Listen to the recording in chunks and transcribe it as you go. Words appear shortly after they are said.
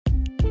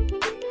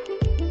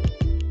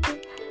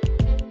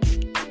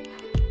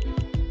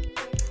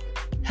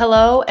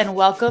Hello and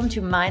welcome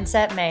to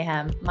Mindset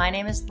Mayhem. My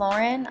name is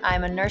Lauren.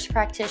 I'm a nurse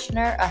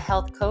practitioner, a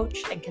health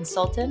coach, and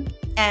consultant.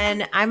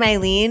 And I'm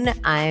Eileen.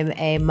 I'm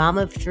a mom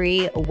of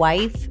three,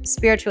 wife,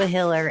 spiritual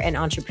healer, and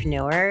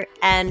entrepreneur.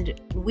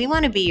 And we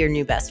want to be your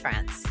new best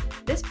friends.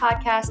 This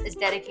podcast is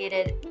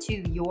dedicated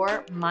to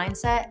your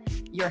mindset,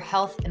 your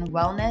health and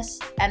wellness,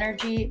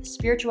 energy,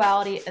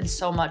 spirituality, and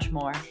so much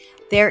more.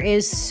 There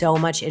is so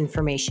much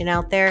information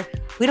out there.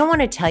 We don't want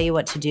to tell you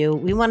what to do.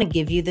 We want to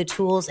give you the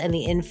tools and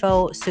the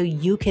info so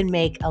you can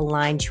make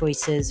aligned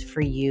choices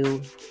for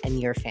you and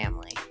your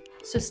family.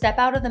 So step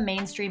out of the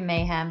mainstream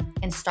mayhem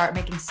and start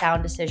making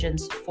sound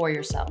decisions for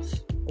yourself.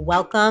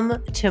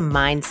 Welcome to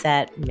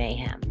Mindset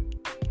Mayhem.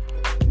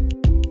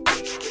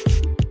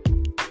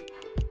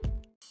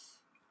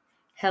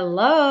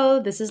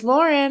 Hello, this is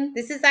Lauren.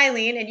 This is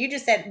Eileen, and you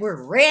just said,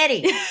 we're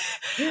ready.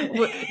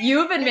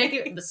 You've been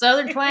making the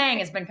Southern twang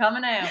has been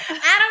coming out.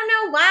 I don't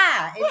know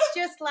why. It's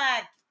just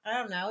like, I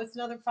don't know. It's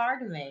another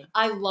part of me.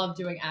 I love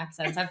doing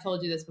accents. I've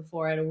told you this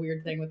before. I had a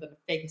weird thing with a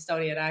fake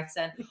Estonian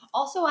accent.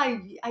 Also,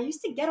 I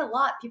used to get a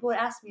lot. People would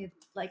ask me,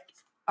 like,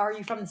 are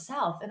you from the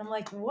South? And I'm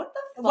like, what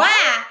the fuck?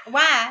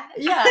 Why?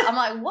 Yeah, I'm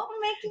like, what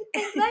would make you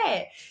think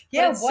that?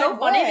 Yeah, but it's so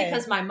funny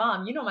because my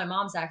mom, you know my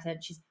mom's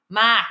accent, she's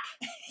Mark.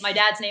 My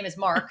dad's name is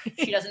Mark.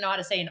 She doesn't know how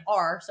to say an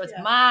R, so it's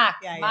Mark,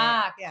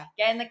 Mark,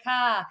 get in the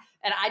car.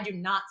 And I do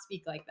not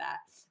speak like that.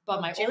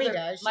 But my Jimmy older,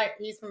 does.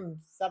 He's from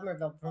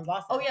Somerville, from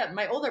Boston. Oh yeah,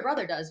 my older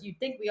brother does. You'd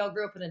think we all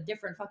grew up in a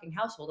different fucking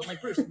household. I'm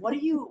like, Bruce, why are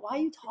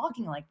you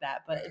talking like that?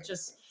 But it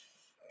just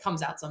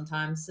comes out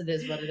sometimes. It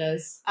is what it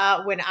is.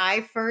 When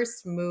I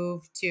first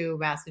moved to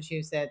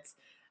Massachusetts,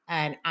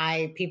 and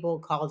people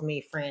called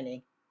me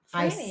Franny.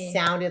 I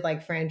sounded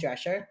like Fran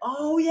Drescher.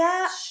 Oh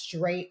yeah,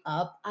 straight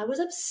up. I was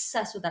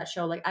obsessed with that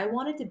show. Like I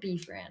wanted to be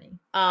Franny.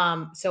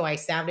 So I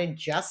sounded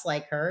just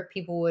like her.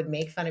 People would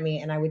make fun of me,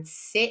 and I would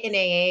sit in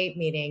AA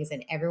meetings,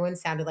 and everyone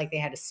sounded like they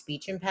had a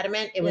speech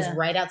impediment. It was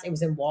right outside. It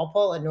was in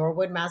Walpole, in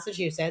Norwood,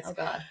 Massachusetts. Oh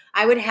God.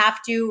 I would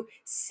have to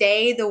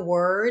say the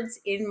words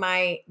in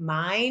my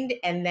mind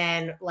and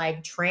then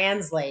like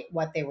translate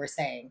what they were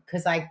saying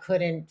because I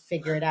couldn't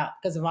figure it out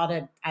because of all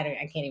the I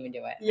can't even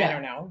do it. Yeah. I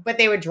don't know, but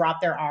they would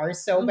drop their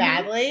R's so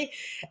badly.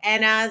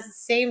 And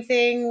same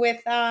thing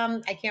with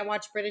I can't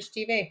watch British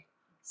TV.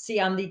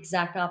 See, I'm the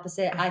exact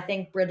opposite. I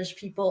think British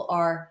people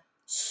are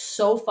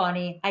so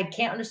funny. I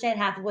can't understand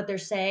half of what they're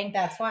saying.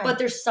 That's fine. But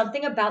there's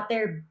something about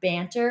their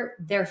banter.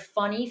 They're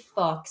funny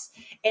fucks.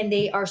 And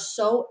they are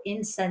so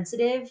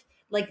insensitive.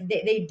 Like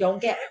they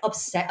don't get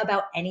upset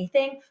about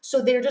anything.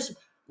 So they're just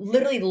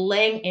literally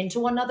laying into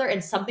one another.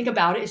 And something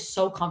about it is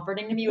so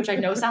comforting to me, which I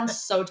know sounds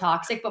so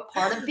toxic. But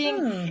part of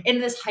being in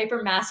this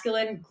hyper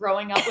masculine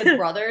growing up with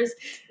brothers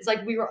is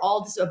like we were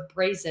all just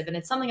abrasive. And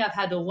it's something I've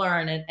had to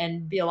learn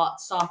and be a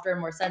lot softer and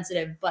more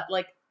sensitive. But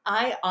like,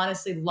 I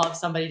honestly love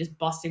somebody just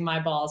busting my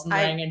balls and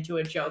laying into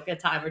a joke a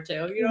time or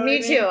two. You know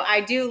me too.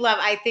 I do love,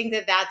 I think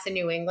that's a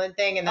New England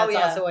thing. And that's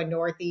also a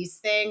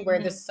Northeast thing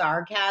where the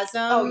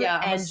sarcasm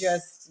and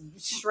just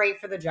straight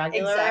for the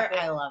jugular. Exactly.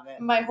 I love it.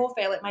 My whole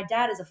family, my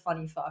dad is a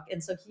funny fuck.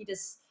 And so he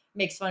just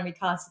makes fun of me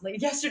constantly.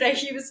 Yesterday,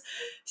 he was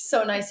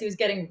so nice. He was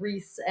getting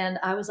wreaths. And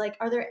I was like,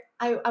 I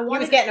wanted. He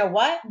was getting a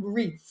what?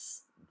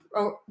 Wreaths.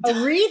 A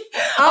wreath?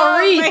 A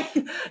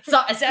wreath. So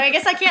I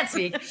guess I can't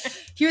speak.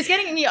 He was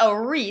getting me a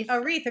wreath.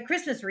 A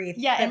Christmas wreath.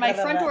 Yeah, and my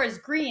front door is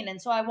green.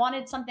 And so I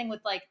wanted something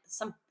with like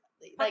some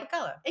pop of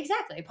color.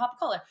 Exactly, a pop of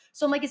color.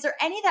 So I'm like, is there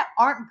any that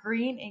aren't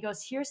green? And he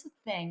goes, here's the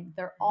thing.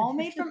 They're all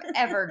made from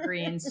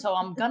evergreen. So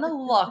I'm going to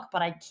look,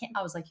 but I can't.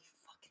 I was like, you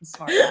fucking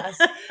smart ass.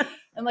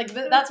 And like,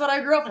 that's what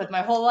I grew up with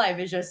my whole life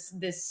is just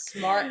this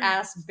smart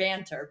ass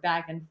banter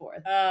back and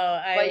forth.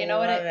 But you know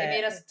what? It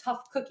made us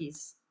tough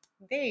cookies.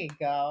 There you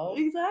go.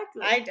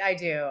 Exactly. I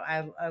do.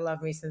 I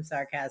love me some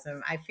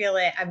sarcasm. I feel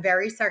it. I'm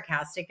very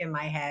sarcastic in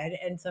my head.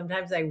 And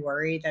sometimes I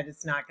worry that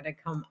it's not going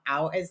to come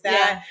out as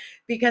that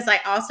because I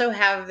also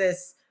have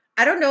this,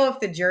 I don't know if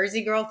the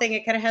Jersey girl thing,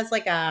 it kind of has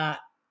like an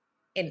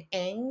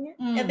ing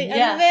at the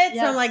end of it.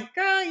 So I'm like,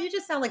 girl, you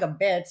just sound like a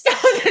bitch.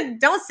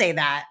 Don't say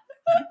that.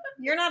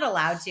 You're not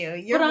allowed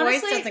to. Your voice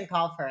doesn't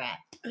call for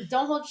it.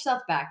 Don't hold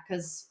yourself back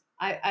because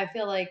I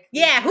feel like...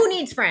 Yeah, who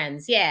needs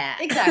friends? Yeah.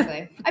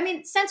 Exactly. I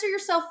mean, censor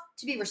yourself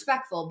to be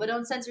respectful, but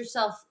don't censor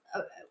yourself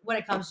when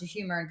it comes to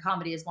humor and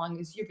comedy as long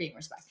as you're being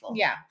respectful.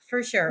 Yeah,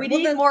 for sure. We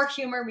need more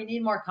humor. We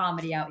need more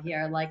comedy out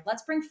here. Like,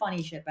 let's bring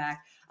funny shit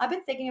back. I've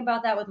been thinking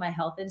about that with my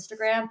health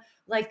Instagram.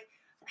 Like,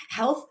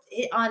 health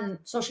on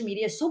social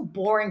media is so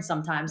boring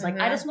sometimes. Like,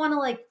 I just want to,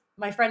 like...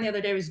 My friend the other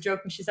day was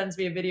joking. She sends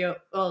me a video.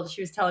 Well, she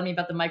was telling me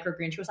about the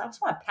microgreen. She goes, I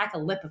just want to pack a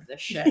lip of this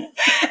shit. And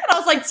I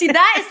was like, see,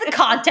 that is the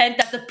content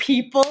that the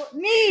people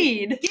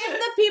need. Give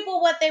the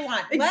people what they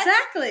want.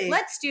 Exactly.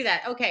 Let's do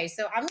that. Okay,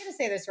 so I'm going to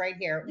say this right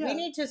here. Yeah. We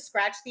need to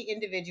scratch the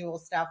individual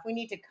stuff. We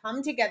need to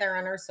come together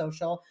on our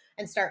social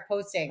and start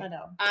posting. I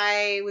know.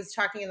 I was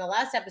talking in the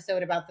last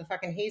episode about the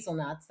fucking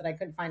hazelnuts that I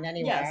couldn't find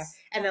anywhere. Yes.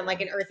 And then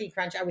like an earthy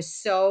crunch. I was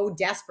so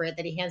desperate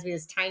that he hands me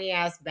this tiny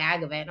ass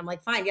bag of it. And I'm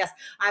like, fine, yes,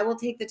 I will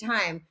take the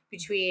time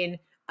between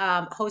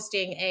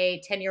hosting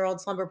a 10-year-old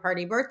slumber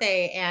party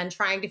birthday and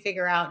trying to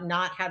figure out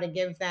not how to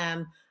give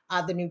them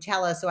the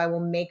Nutella. So I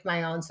will make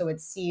my own so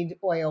it's seed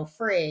oil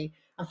free.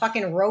 I'm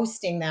fucking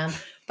roasting them.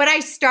 But I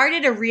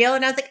started a reel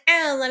and I was like,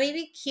 oh, let me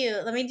be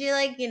cute. Let me do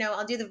like,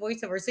 I'll do the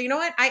voiceover. So you know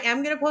what? I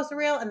am going to post a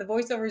reel and the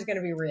voiceover is going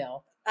to be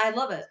real. I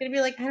love it. It's going to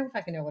be like, I don't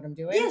fucking know what I'm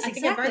doing. Yes, I think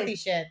exactly. I birthday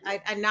shit.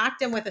 I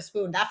knocked him with a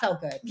spoon. That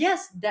felt good.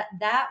 Yes,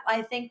 that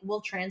I think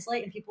will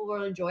translate and people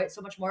will enjoy it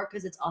so much more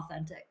because it's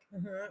authentic.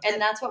 Mm-hmm.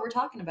 And that's what we're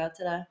talking about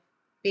today.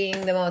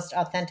 Being the most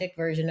authentic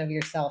version of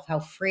yourself, how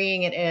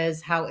freeing it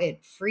is, how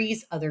it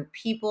frees other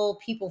people.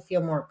 People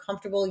feel more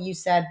comfortable. You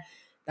said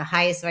the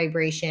highest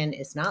vibration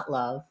is not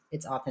love,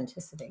 it's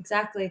authenticity.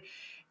 Exactly.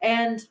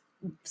 And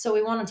so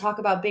we want to talk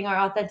about being our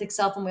authentic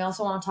self, and we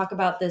also want to talk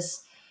about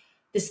this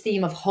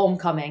theme of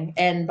homecoming.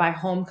 And by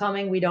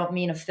homecoming, we don't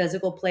mean a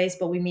physical place,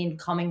 but we mean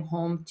coming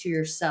home to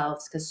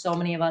yourselves, because so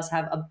many of us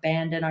have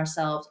abandoned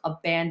ourselves,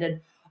 abandoned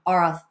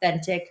our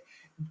authentic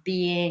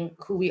being,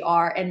 who we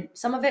are. And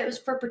some of it was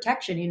for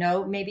protection.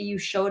 Maybe you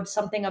showed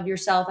something of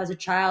yourself as a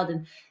child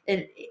and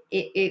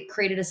it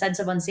created a sense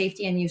of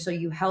unsafety in you, so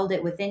you held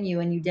it within you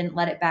and you didn't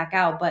let it back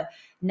out. But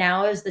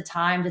now is the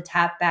time to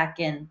tap back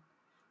in,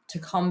 to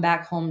come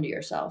back home to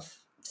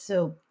yourself.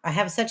 So I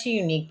have such a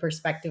unique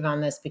perspective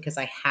on this because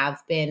I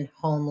have been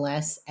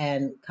homeless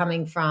and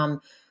coming from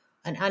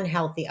an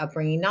unhealthy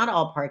upbringing, not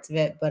all parts of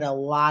it, but a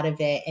lot of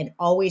it, and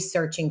always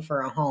searching for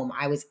a home.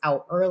 I was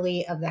out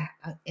early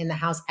in the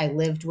house. I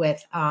lived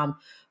with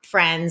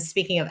friends.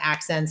 Speaking of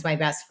accents, my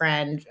best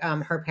friend,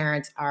 her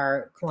parents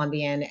are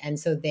Colombian, and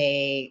so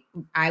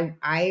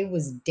I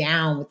was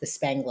down with the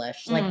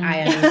Spanglish. Like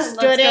I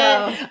understood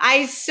it.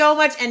 I so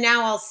much, and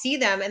now I'll see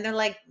them, and they're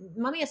like,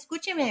 "Mami,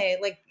 escúchame,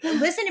 like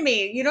listen to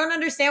me. You don't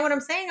understand what I'm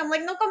saying." I'm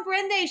like, "No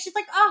comprende." She's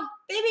like, "Oh,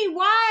 baby,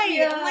 why?"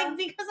 Yeah. I'm like,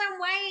 "Because I'm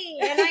white,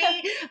 and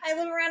I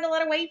live around a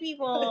lot of white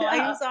people.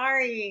 Yeah. I'm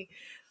sorry."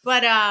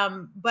 But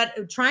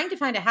trying to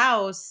find a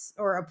house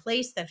or a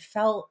place that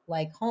felt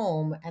like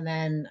home. And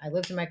then I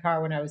lived in my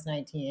car when I was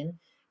 19. And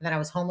then I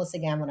was homeless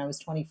again when I was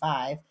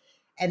 25.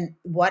 And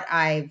what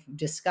I've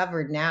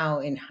discovered now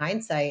in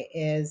hindsight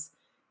is,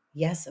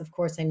 yes, of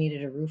course I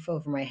needed a roof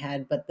over my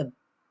head. But the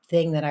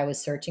thing that I was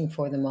searching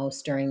for the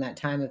most during that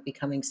time of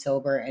becoming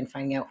sober and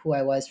finding out who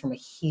I was from a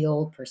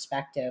healed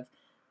perspective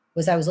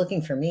was I was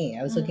looking for me.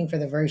 I was looking for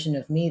the version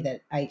of me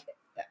that I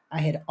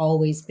had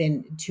always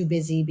been too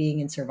busy being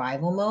in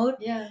survival mode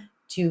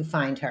to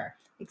find her.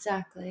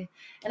 Exactly.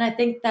 And I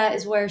think that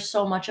is where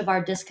so much of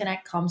our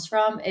disconnect comes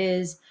from,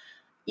 is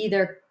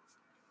either,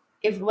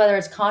 whether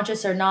it's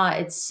conscious or not,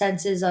 it's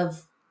senses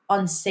of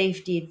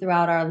unsafety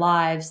throughout our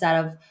lives that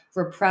have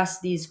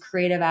repressed these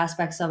creative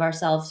aspects of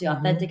ourselves, the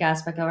authentic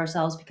aspect of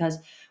ourselves, because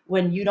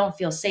when you don't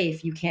feel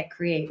safe, you can't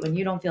create. When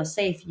you don't feel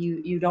safe,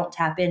 you don't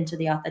tap into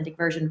the authentic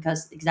version,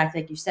 because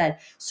exactly like you said,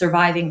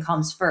 surviving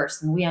comes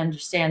first. And we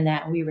understand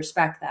that and we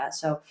respect that.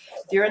 So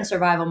if you're in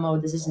survival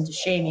mode, this isn't to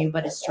shame you,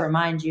 but it's to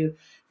remind you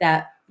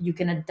that you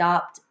can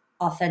adopt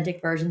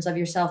authentic versions of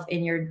yourself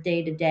in your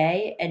day to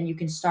day, and you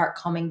can start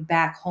coming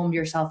back home to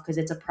yourself, because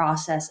it's a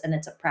process and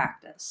it's a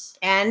practice.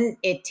 And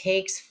it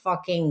takes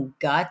fucking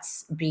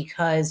guts,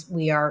 because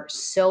we are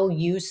so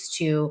used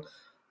to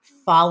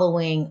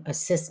following a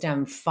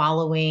system,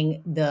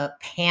 following the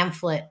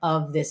pamphlet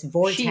of this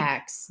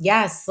vortex. Sheep.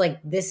 Yes, like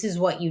this is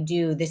what you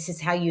do. This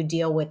is how you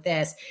deal with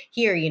this.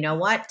 Here, you know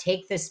what?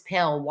 Take this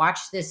pill,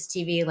 watch this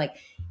TV. Like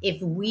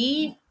if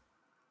we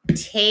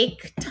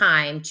take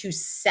time to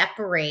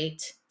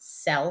separate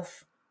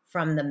self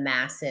from the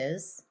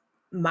masses.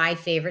 My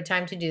favorite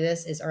time to do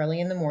this is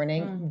early in the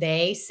morning.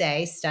 They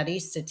say,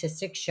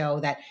 statistics show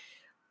that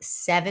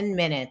 7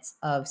 minutes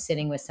of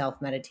sitting with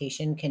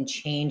self-meditation can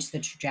change the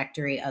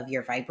trajectory of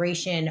your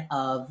vibration,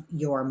 of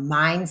your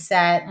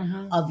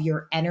mindset, of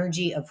your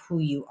energy, of who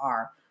you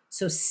are.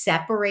 So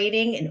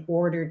separating in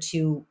order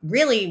to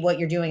really, what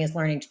you're doing is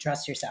learning to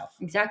trust yourself.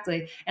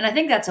 Exactly. And I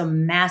think that's a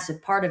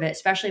massive part of it,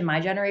 especially in my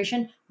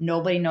generation.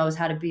 Nobody knows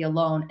how to be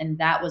alone. And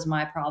that was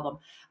my problem.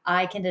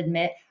 I can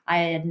admit I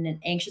had an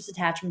anxious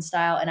attachment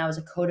style and I was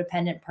a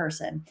codependent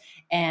person.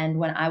 And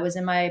when I was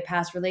in my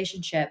past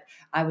relationship,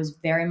 I was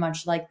very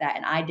much like that.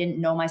 And I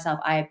didn't know myself.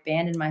 I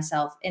abandoned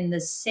myself in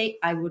the state.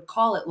 I would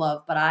call it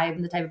love, but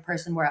I'm the type of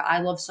person where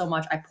I love so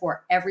much. I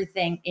pour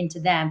everything into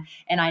them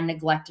and I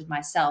neglected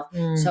myself.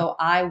 So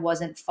I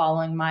wasn't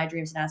following my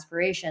dreams and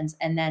aspirations.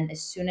 And then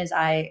as soon as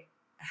I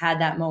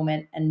had that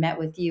moment and met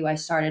with you, I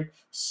started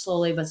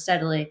slowly but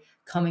steadily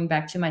coming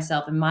back to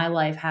myself. And my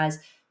life has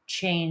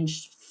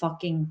changed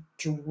fucking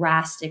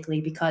drastically,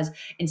 because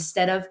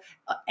instead of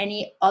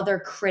any other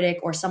critic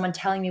or someone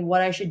telling me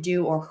what I should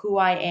do or who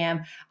I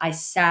am, I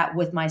sat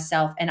with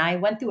myself and I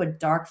went through a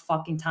dark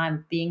fucking time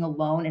of being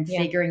alone and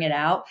figuring it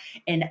out.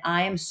 And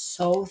I am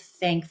so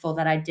thankful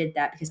that I did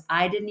that, because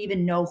I didn't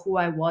even know who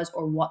I was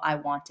or what I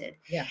wanted.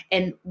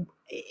 And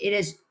it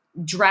is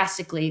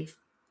drastically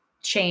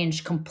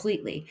changed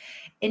completely.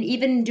 And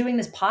even doing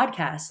this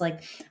podcast,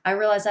 like I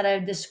realized that I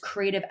had this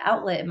creative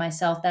outlet in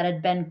myself that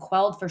had been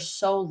quelled for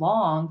so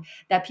long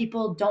that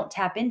people don't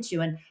tap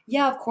into. And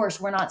yeah, of course,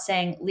 we're not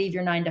saying leave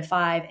your 9 to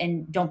 5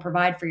 and don't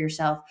provide for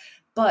yourself.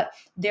 But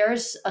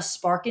there's a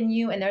spark in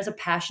you and there's a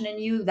passion in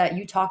you that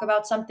you talk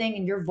about something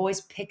and your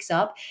voice picks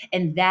up,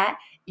 and that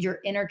your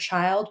inner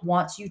child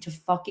wants you to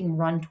fucking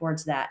run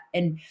towards that.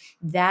 And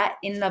that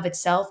in and of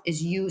itself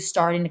is you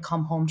starting to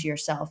come home to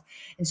yourself.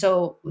 And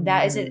so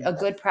that is a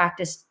good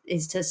practice,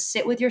 is to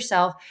sit with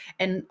yourself.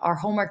 And our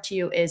homework to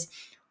you is,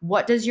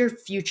 what does your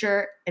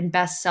future and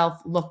best self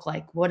look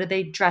like? What do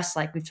they dress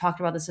like? We've talked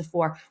about this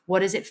before. What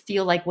does it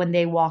feel like when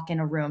they walk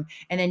in a room?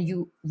 And then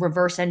you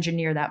reverse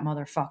engineer that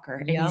motherfucker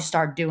and you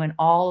start doing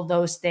all of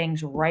those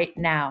things right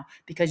now,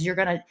 because you're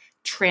going to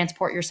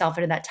transport yourself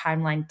into that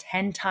timeline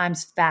 10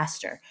 times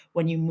faster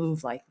when you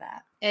move like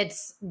that.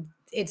 It's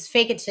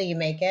fake it till you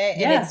make it.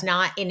 And it's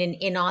not in an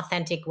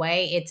inauthentic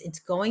way. It's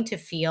going to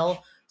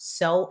feel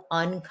so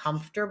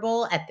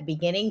uncomfortable at the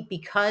beginning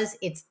because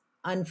it's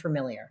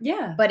unfamiliar.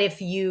 Yeah. But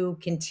if you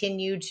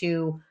continue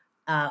to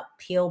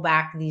peel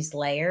back these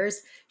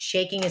layers,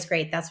 shaking is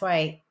great. That's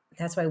why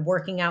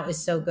working out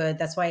is so good.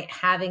 That's why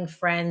having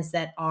friends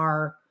that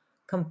are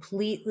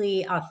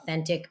completely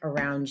authentic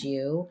around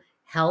you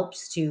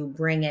helps to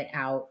bring it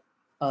out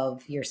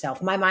of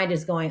yourself. My mind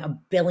is going a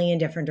billion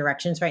different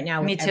directions right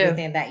now with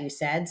everything that you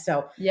said.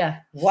 So yeah,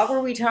 what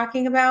were we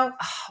talking about?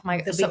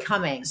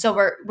 Becoming. So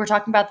we're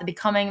talking about the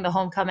becoming, the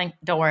homecoming.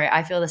 Don't worry,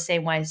 I feel the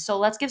same way. So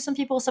let's give some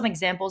people some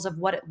examples of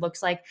what it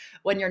looks like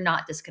when you're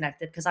not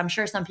disconnected. Because I'm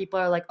sure some people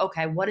are like,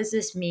 okay, what does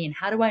this mean?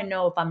 How do I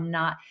know if I'm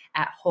not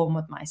at home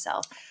with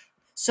myself?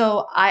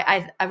 So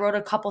I wrote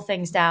a couple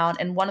things down,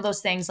 and one of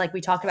those things, like we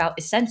talked about,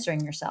 is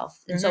censoring yourself.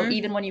 And so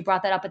even when you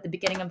brought that up at the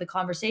beginning of the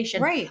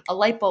conversation, a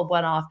light bulb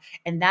went off.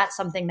 And that's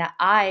something that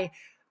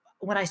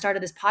when I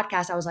started this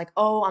podcast, I was like,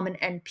 oh, I'm an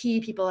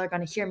NP. People are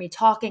going to hear me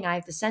talking. I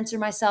have to censor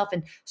myself.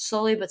 And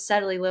slowly but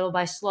steadily, little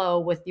by slow,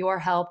 with your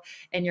help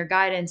and your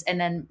guidance, and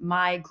then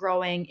my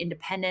growing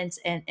independence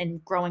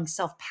and growing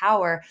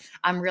self-power,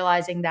 I'm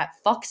realizing that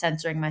fuck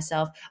censoring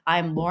myself.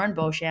 I'm Lauren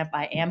Beauchamp.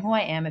 I am who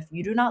I am. If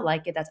you do not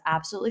like it, that's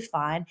absolutely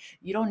fine.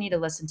 You don't need to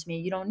listen to me.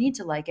 You don't need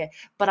to like it.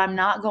 But I'm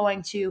not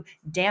going to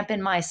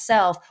dampen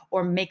myself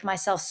or make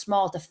myself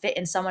small to fit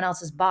in someone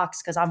else's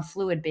box, because I'm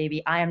fluid,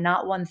 baby. I am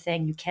not one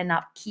thing. You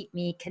cannot keep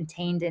me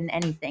contained in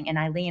anything. And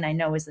Eileen, I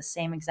know, is the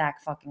same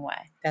exact fucking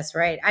way. That's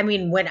right. I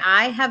mean, when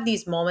I have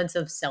these moments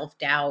of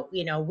self-doubt,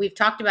 we've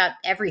talked about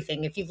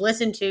everything. If you've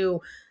listened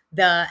to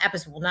the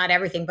episode, well, not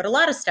everything, but a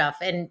lot of stuff,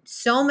 and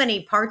so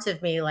many parts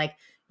of me, like,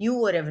 you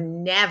would have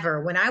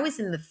never, when I was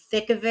in the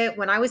thick of it,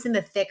 when I was in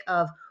the thick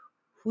of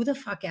who the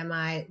fuck am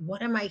I?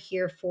 What am I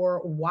here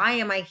for? Why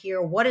am I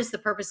here? What is the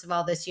purpose of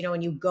all this?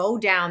 And you go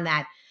down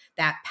that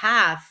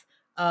path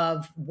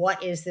of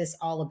what is this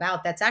all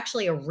about? That's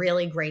actually a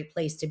really great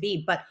place to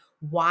be. But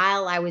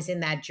while I was in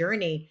that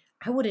journey,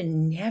 I would have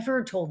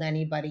never told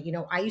anybody.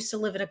 I used to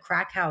live in a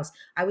crack house.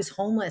 I was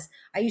homeless.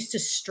 I used to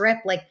strip.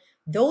 Like,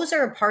 those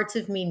are parts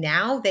of me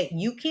now that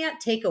you can't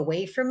take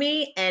away from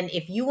me. And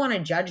if you want to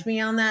judge me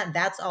on that,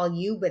 that's all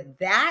you. But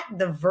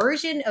the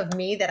version of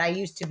me that I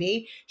used to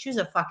be, she was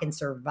a fucking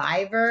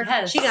survivor.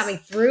 Yes. She got me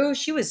through.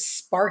 She was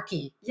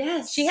sparky.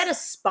 Yes. She had a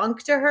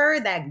spunk to her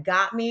that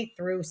got me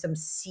through some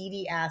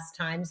seedy ass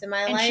times in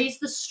my life. And she's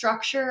the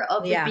structure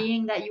of the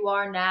being that you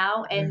are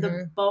now, and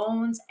the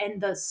bones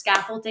and the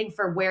scaffolding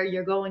for where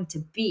you're going to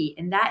be.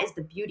 And that is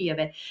the beauty of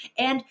it.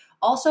 And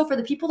also, for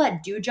the people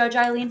that do judge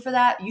Eileen for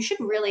that, you should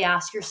really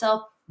ask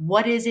yourself,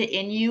 what is it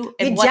in you,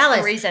 and what's jealous.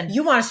 The reason?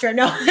 You want to straight?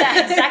 No,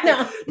 yeah, exactly.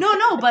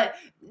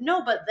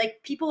 No, but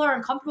like, people are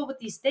uncomfortable with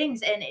these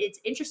things, and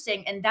it's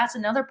interesting. And that's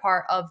another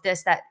part of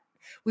this that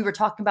we were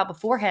talking about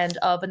beforehand,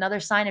 of another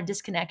sign of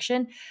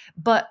disconnection.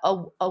 But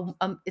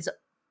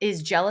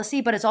is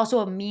jealousy, but it's also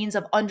a means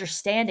of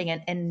understanding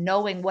and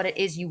knowing what it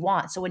is you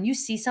want. So when you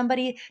see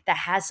somebody that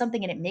has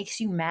something and it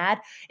makes you mad,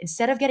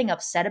 instead of getting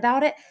upset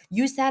about it,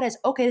 use that as,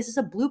 okay, this is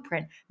a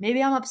blueprint.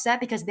 Maybe I'm upset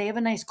because they have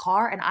a nice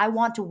car and I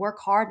want to work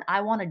hard and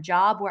I want a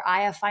job where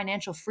I have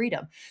financial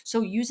freedom.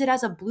 So use it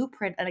as a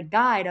blueprint and a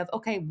guide of,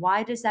 okay,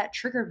 why does that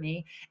trigger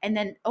me? And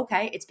then,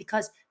 okay, it's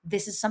because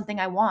this is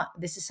something I want.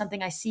 This is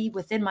something I see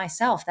within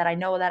myself that I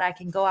know that I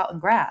can go out and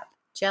grab.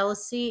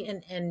 Jealousy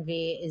and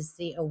envy is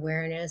the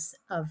awareness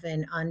of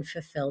an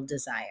unfulfilled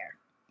desire.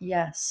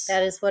 Yes.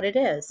 That is what it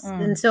is.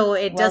 And so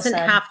it doesn't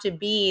have to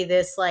be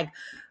this like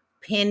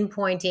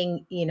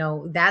pinpointing,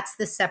 that's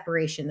the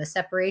separation. The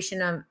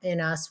separation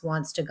in us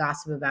wants to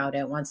gossip about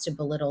it, wants to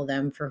belittle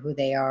them for who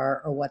they are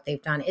or what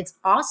they've done. It's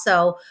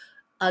also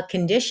a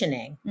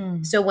conditioning.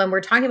 So when we're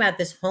talking about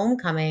this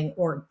homecoming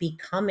or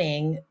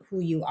becoming who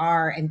you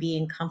are and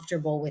being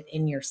comfortable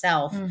within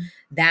yourself,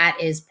 that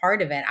is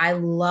part of it. I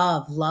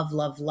love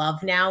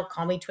now,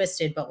 call me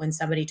twisted, but when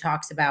somebody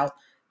talks about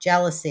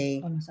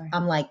jealousy,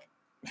 I'm like,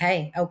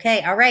 hey,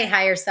 okay, all right,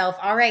 higher self,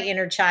 all right,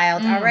 inner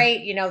child, all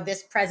right,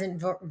 this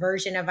present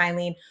version of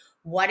Eileen,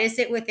 what is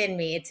it within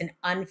me? It's an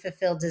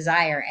unfulfilled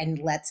desire, and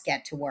let's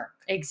get to work.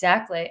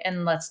 Exactly.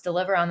 And let's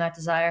deliver on that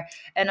desire.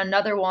 And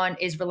another one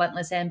is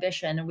relentless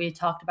ambition. And we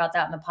talked about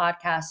that in the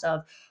podcast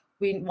of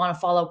we want to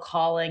follow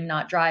calling,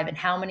 not drive. And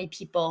how many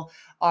people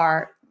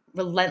are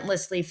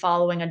relentlessly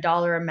following a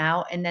dollar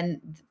amount, and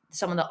then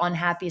some of the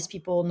unhappiest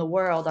people in the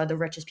world are the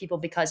richest people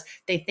because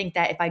they think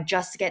that if I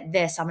just get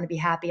this, I'm going to be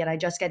happy, and I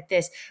just get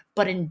this.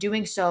 But in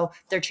doing so,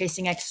 they're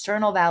chasing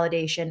external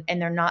validation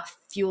and they're not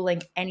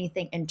fueling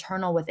anything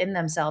internal within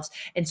themselves.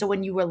 And so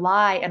when you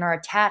rely and are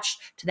attached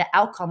to the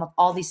outcome of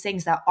all these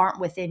things that aren't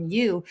within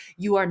you,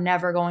 you are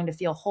never going to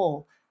feel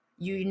whole.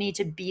 You need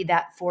to be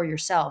that for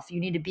yourself. You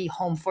need to be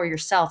home for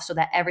yourself so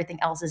that everything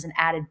else is an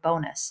added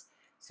bonus.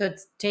 So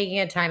it's taking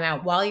a time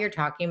out while you're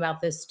talking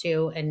about this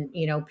too. And,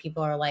 you know,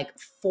 people are like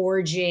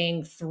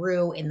forging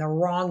through in the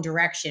wrong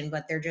direction,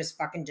 but they're just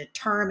fucking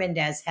determined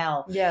as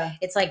hell. Yeah.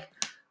 It's like,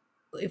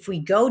 if we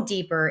go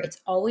deeper,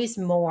 it's always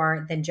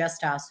more than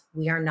just us.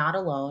 We are not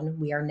alone.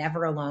 We are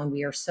never alone.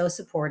 We are so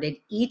supported.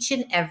 Each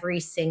and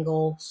every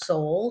single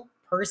soul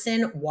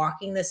person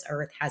walking this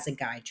earth has a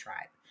guide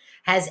tribe,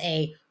 has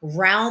a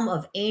realm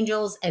of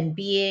angels and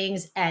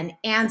beings and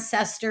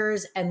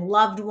ancestors and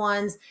loved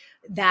ones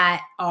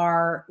that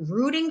are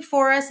rooting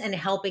for us and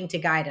helping to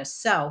guide us.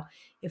 So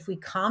if we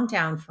calm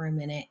down for a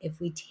minute,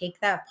 if we take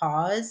that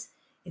pause,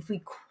 if we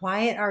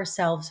quiet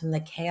ourselves from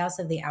the chaos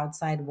of the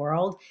outside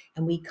world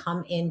and we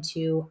come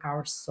into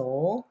our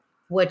soul,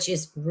 which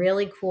is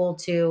really cool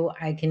too.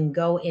 I can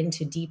go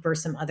into deeper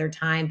some other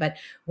time, but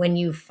when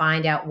you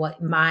find out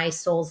what my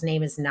soul's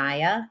name is,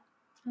 Naya.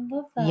 I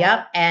love that.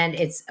 Yep. And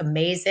it's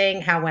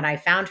amazing how when I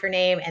found her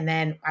name and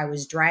then I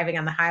was driving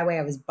on the highway,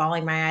 I was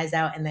bawling my eyes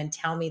out, and then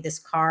tell me this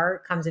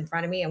car comes in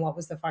front of me, and what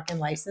was the fucking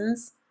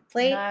license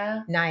plate?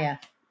 Naya.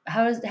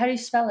 How do you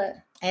spell it?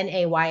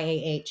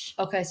 Nayah.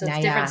 Okay, so it's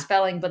Naya. different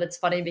spelling, but it's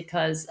funny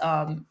because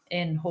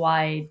in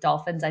Hawaii,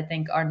 dolphins, I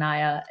think, are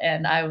Naya.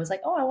 And I was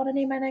like, oh, I want to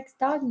name my next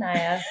dog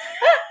Naya.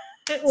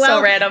 Well,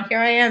 so random. Here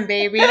I am,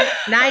 baby.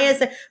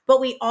 Naya's, but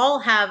we all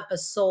have a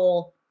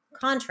soul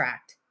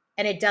contract.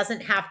 And it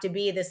doesn't have to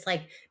be this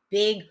like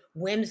big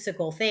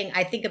whimsical thing.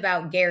 I think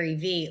about Gary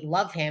Vee,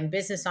 love him,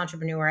 business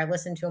entrepreneur. I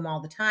listen to him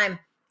all the time.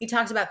 He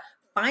talks about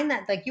find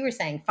that, like you were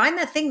saying, find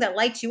that thing that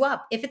lights you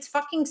up. If it's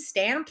fucking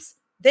stamps,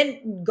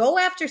 then go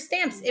after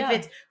stamps. Yeah. If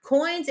it's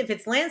coins, if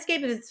it's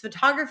landscape, if it's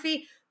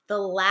photography, the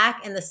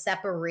lack and the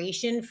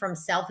separation from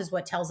self is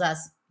what tells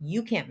us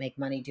you can't make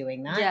money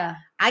doing that. Yeah.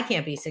 I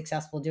can't be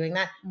successful doing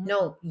that. Mhm.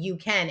 No, you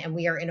can. And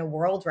we are in a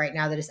world right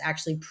now that is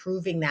actually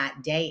proving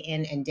that day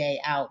in and day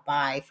out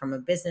by, from a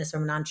business,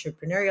 from an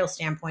entrepreneurial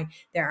standpoint,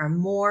 there are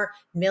more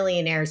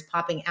millionaires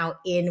popping out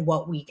in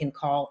what we can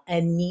call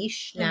a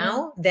niche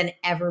now than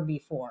ever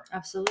before.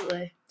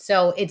 Absolutely.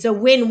 So it's a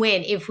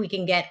win-win if we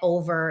can get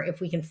over,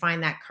 if we can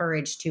find that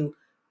courage to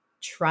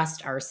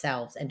trust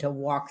ourselves and to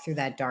walk through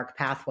that dark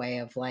pathway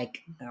of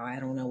like, oh, I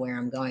don't know where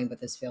I'm going, but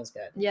this feels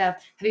good. Yeah.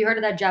 Have you heard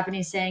of that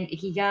Japanese saying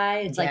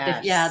ikigai? It's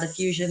like the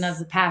fusion of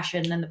the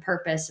passion and the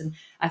purpose. And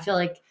I feel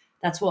like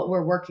that's what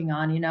we're working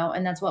on, you know,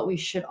 and that's what we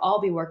should all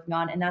be working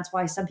on. And that's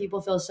why some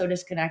people feel so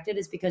disconnected,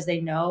 is because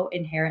they know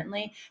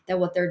inherently that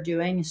what they're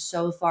doing is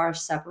so far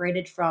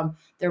separated from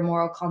their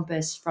moral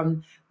compass,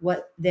 from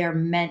what they're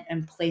meant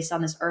and placed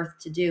on this earth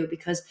to do.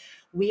 Because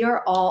we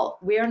are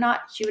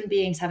not human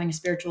beings having a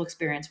spiritual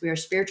experience. We are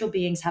spiritual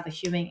beings having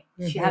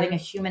a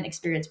human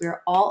experience. We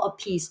are all a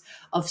piece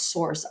of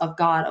source, of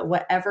God,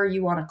 whatever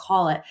you want to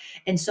call it.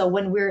 And so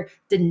when we're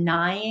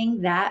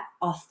denying that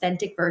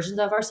authentic versions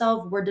of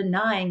ourselves, we're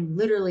denying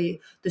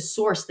literally the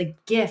source, the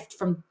gift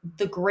from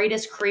the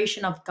greatest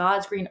creation of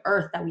God's green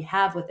earth that we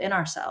have within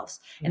ourselves.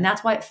 Yeah. And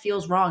that's why it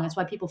feels wrong. That's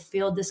why people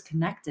feel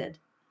disconnected.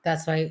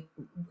 That's why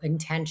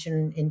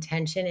intention.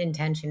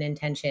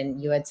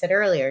 You had said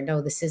earlier,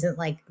 no, this isn't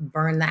like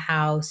burn the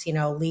house, you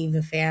know, leave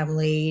the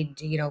family,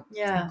 you know,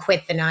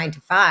 quit the 9 to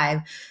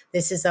 5.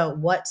 This is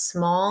what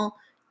small,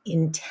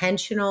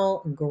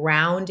 intentional,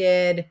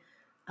 grounded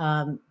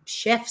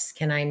shifts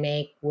can I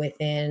make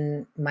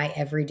within my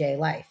everyday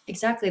life?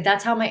 Exactly.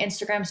 That's how my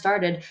Instagram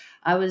started.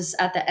 I was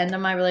at the end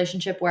of my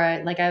relationship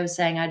where like I was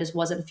saying, I just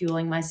wasn't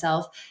fueling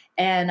myself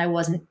and I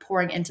wasn't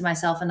pouring into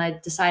myself. And I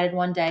decided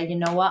one day, you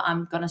know what,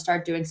 I'm going to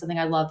start doing something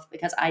I love,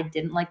 because I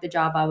didn't like the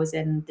job I was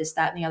in, this,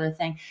 that, and the other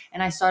thing.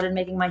 And I started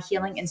making my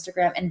healing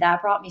Instagram, and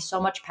that brought me so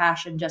much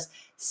passion, just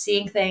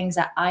seeing things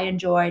that I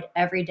enjoyed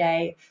every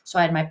day. So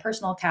I had my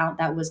personal account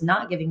that was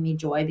not giving me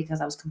joy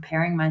because I was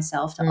comparing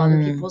myself to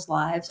other people's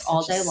lives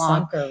all day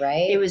long. Sucker,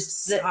 right? It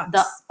was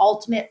the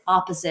ultimate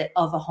opposite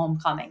of a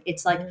homecoming.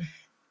 It's like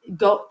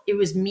it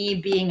was me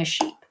being a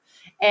sheep.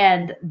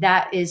 And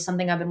that is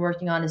something I've been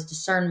working on, is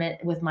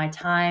discernment with my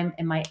time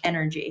and my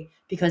energy,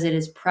 because it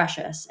is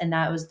precious. And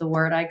that was the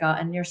word I got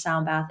in your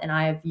sound bath. And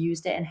I have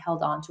used it and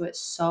held on to it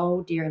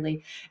so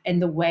dearly.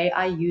 And the way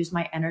I use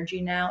my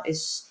energy now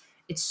it's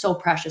so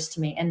precious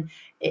to me. And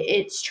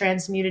it's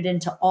transmuted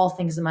into all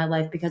things in my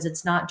life, because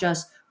it's not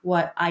just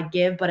what I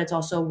give, but it's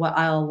also what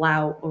I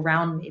allow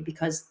around me.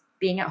 Because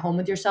being at home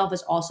with yourself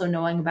is also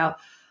knowing about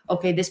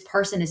okay, this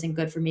person isn't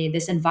good for me.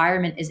 This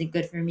environment isn't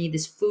good for me.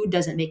 This food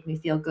doesn't make me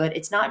feel good.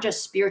 It's not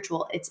just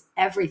spiritual, it's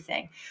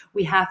everything.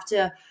 We have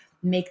to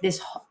make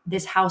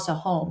this house a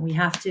home. We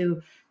have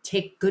to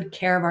take good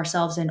care of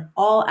ourselves in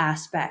all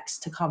aspects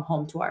to come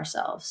home to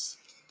ourselves.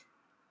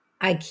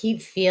 I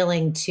keep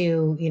feeling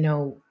too,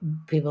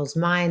 people's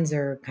minds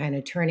are kind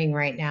of turning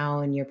right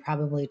now, and you're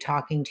probably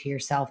talking to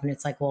yourself, and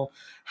it's like, well,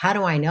 how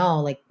do I know?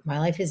 Like, my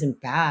life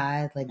isn't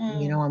bad. Like,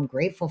 I'm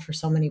grateful for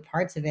so many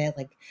parts of it.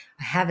 Like,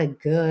 I have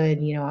it good,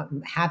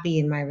 I'm happy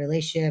in my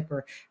relationship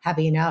or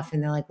happy enough.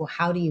 And they're like, well,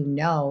 how do you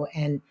know?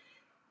 And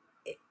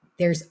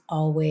there's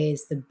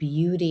always the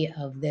beauty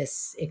of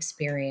this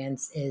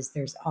experience is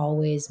there's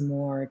always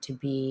more to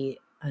be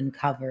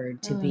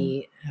uncovered, to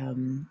be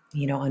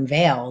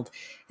unveiled.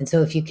 And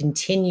so if you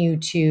continue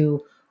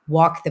to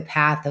walk the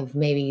path of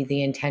maybe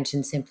the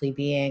intention simply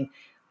being,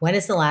 when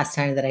is the last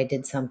time that I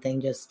did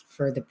something just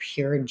for the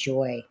pure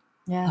joy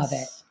of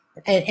it?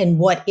 And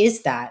what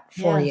is that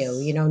for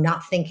you?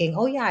 Not thinking,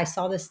 oh yeah, I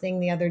saw this thing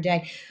the other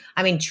day.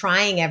 I mean,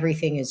 trying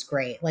everything is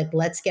great. Like,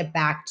 let's get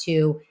back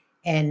to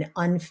an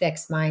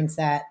unfixed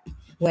mindset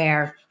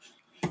where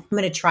I'm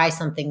going to try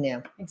something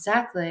new.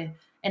 Exactly.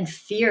 And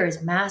fear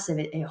is massive.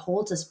 It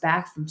holds us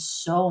back from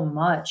so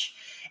much.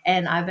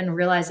 And I've been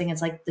realizing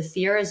it's like the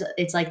fear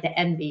it's like the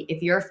envy.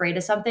 If you're afraid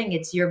of something,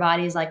 it's your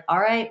body's like, all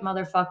right,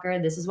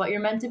 motherfucker, this is what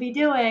you're meant to be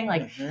doing.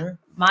 Like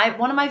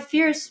one of my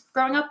fears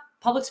growing up,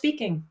 public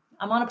speaking.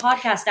 I'm on a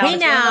podcast now. Hey,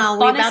 now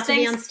we're about to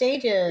be on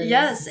stages.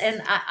 Yes.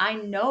 And I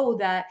know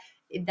that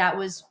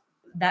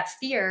that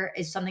fear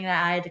is something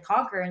that I had to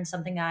conquer and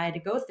something that I had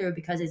to go through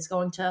because it's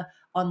going to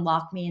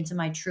unlock me into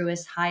my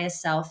truest,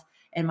 highest self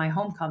and my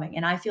homecoming.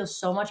 And I feel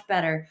so much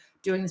better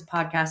doing this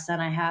podcast than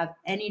I have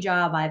any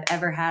job I've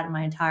ever had in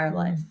my entire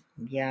life.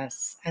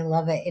 Yes, I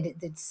love it.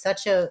 It's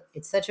such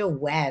a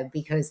web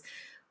because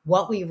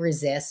what we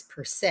resist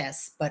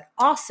persists, but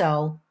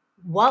also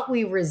what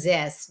we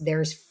resist,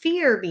 there's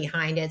fear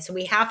behind it. So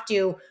we have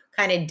to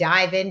kind of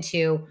dive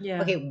into,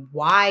 okay,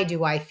 why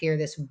do I fear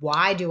this?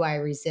 Why do I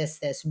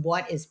resist this?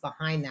 What is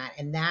behind that?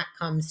 And that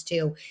comes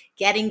to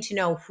getting to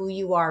know who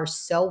you are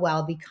so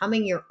well,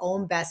 becoming your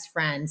own best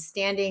friend,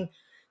 standing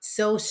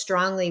so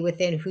strongly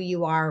within who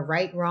you are,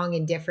 right, wrong,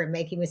 indifferent,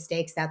 making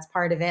mistakes. That's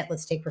part of it.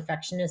 Let's take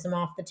perfectionism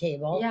off the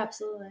table. Yeah,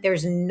 absolutely.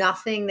 There's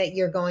nothing that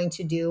you're going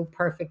to do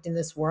perfect in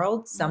this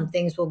world. Some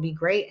things will be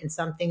great and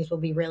some things will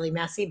be really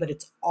messy, but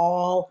it's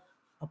all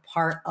a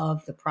part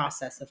of the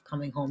process of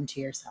coming home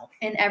to yourself.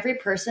 And every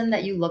person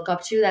that you look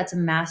up to that's a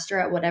master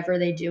at whatever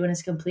they do and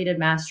has completed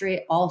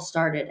mastery all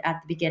started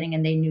at the beginning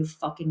and they knew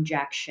fucking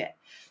jack shit.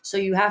 So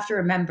you have to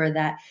remember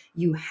that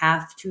you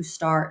have to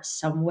start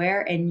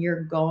somewhere and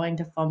you're going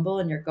to fumble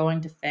and you're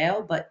going to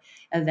fail, but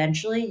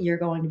eventually you're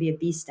going to be a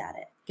beast at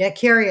it. Get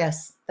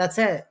curious. That's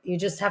it. You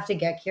just have to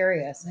get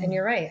curious. And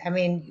you're right. I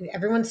mean,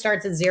 everyone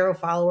starts at 0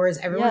 followers.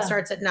 Everyone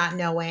starts at not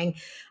knowing.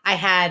 I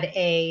had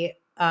a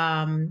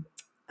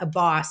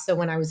boss. So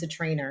when I was a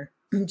trainer,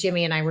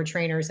 Jimmy and I were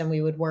trainers and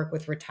we would work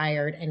with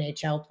retired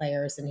NHL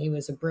players and he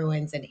was a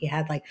Bruins and he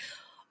had like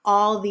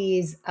all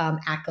these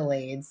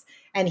accolades.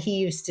 And he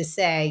used to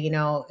say,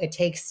 it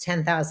takes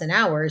 10,000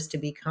 hours to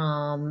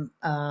become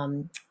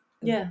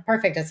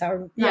perfect. That's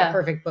not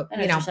perfect, but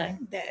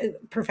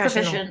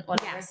professional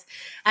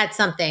at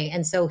something.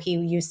 And so he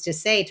used to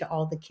say to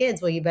all the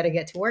kids, well, you better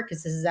get to work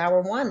because this is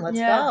hour 1.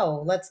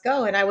 Let's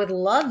go. And I would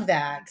love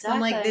that. Exactly.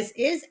 I'm like, this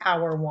is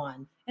hour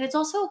 1. And it's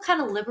also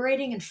kind of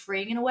liberating and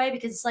freeing in a way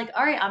because it's like,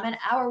 all right, I'm in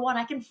hour 1.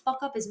 I can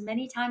fuck up as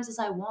many times as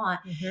I want.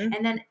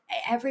 And then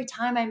every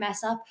time I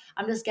mess up,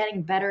 I'm just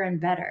getting better and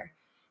better.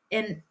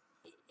 And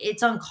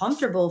it's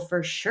uncomfortable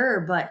for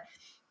sure, but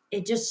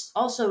it just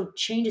also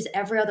changes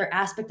every other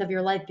aspect of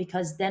your life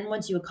because then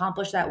once you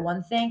accomplish that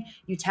one thing,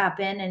 you tap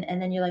in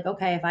and then you're like,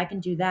 okay, if I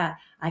can do that,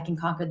 I can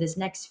conquer this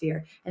next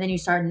fear. And then you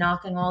start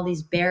knocking all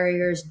these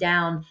barriers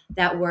down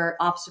that were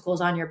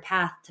obstacles on your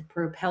path to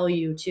propel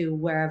you to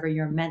wherever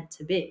you're meant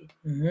to be.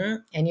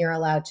 And you're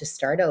allowed to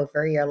start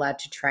over. You're allowed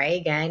to try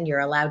again. You're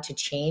allowed to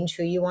change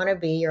who you want to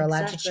be. You're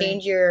allowed to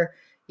change your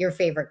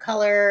favorite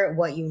color,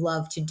 what you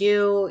love to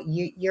do.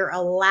 You're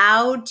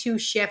allowed to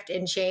shift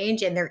and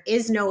change, and there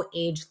is no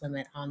age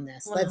limit on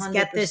this. 100%. Let's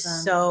get this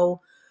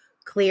so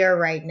clear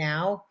right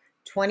now.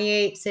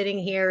 28 sitting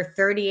here,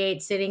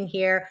 38 sitting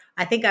here.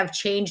 I think I've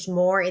changed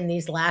more in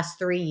these last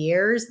 3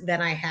 years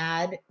than I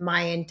had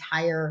my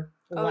entire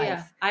life.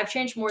 Yeah. I've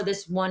changed more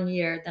this 1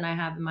 year than I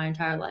have in my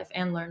entire life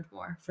and learned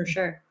more for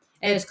sure.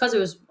 And it's because it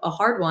was a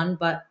hard one,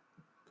 but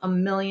a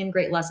million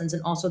great lessons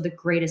and also the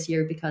greatest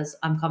year because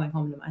I'm coming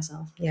home to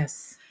myself.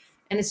 Yes.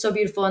 And it's so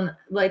beautiful. And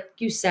like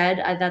you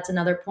said, that's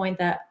another point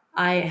that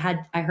I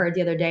heard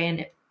the other day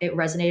and it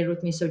resonated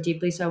with me so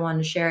deeply. So I wanted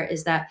to share it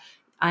is that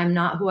I'm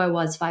not who I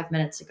was 5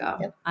 minutes ago.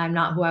 Yep. I'm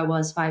not who I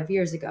was 5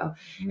 years ago.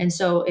 And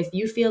so if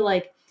you feel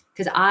like,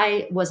 because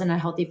I wasn't a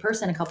healthy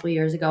person a couple of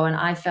years ago and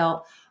I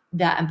felt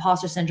that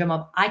imposter syndrome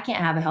of I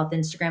can't have a health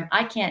Instagram.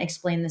 I can't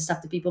explain this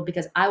stuff to people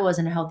because I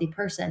wasn't a healthy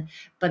person,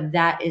 but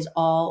that is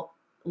all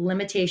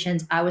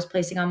limitations I was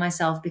placing on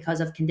myself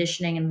because of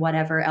conditioning and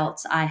whatever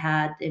else I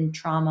had in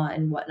trauma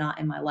and whatnot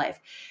in my life.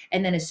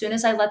 And then as soon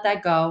as I let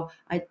that go,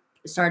 I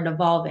started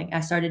evolving.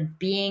 I started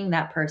being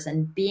that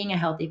person, being a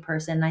healthy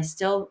person. I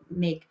still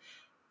make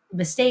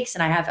mistakes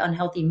and I have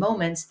unhealthy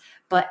moments,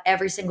 but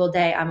every single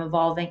day I'm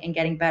evolving and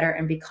getting better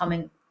and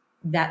becoming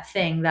that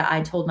thing that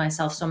I told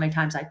myself so many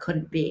times I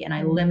couldn't be. And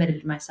I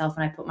limited myself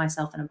and I put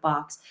myself in a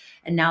box.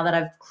 And now that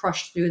I've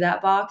crushed through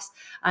that box,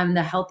 I'm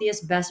the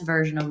healthiest, best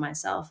version of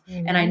myself.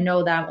 And I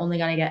know that I'm only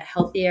going to get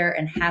healthier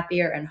and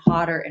happier and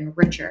hotter and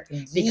richer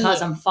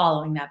because I'm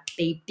following that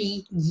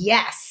baby.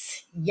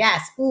 Yes.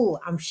 Yes. Ooh,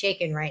 I'm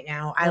shaking right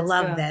now. I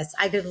love this.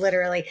 I could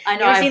literally. I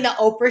know. You ever seen the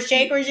Oprah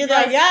shake where she's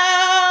like,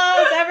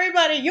 yes,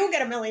 everybody, you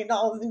get $1 million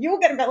and you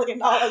get $1 million.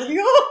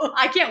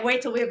 I can't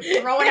wait till we're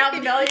throwing out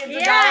millions of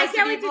dollars. I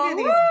can't wait to do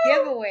these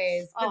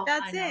giveaways. But Oh,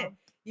 that's it.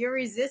 Your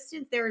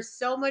resistance, there is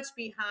so much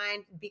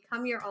behind.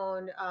 Become your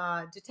own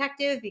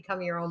detective,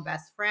 become your own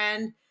best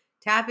friend.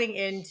 Tapping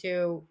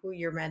into who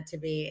you're meant to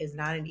be is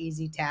not an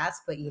easy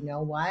task, but you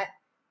know what?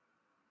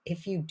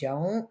 If you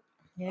don't,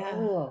 I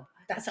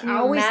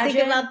always think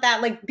about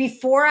that. Like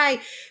before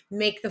I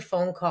make the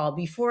phone call,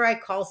 before I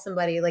call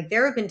somebody, like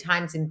there have been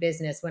times in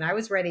business when I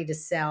was ready to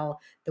sell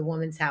the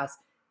woman's house.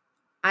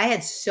 I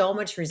had so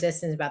much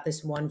resistance about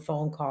this one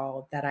phone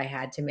call that I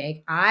had to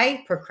make.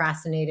 I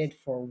procrastinated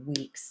for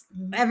weeks.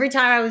 Every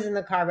time I was in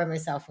the car by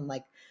myself, I'm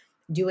like,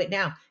 do it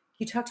now.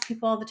 You talk to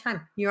people all the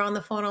time. You're on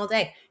the phone all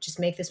day.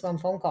 Just make this one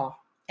phone call.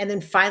 And then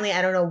finally,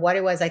 I don't know what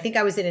it was. I think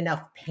I was in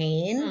enough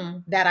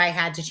pain that I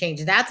had to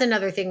change. That's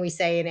another thing we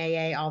say in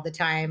AA all the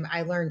time.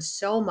 I learned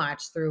so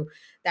much through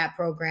that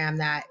program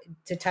that,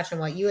 to touch on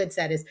what you had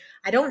said, is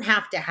I don't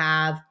have to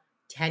have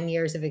 10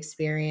 years of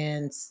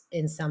experience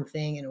in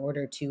something in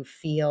order to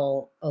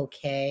feel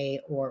okay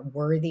or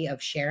worthy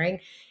of sharing.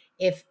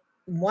 If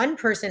one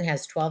person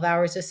has 12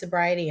 hours of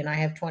sobriety and I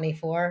have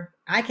 24,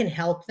 I can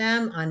help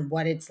them on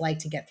what it's like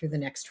to get through the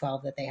next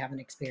 12 that they haven't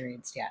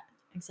experienced yet.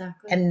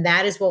 Exactly. And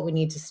that is what we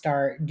need to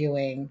start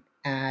doing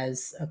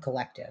as a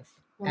collective,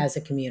 as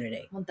a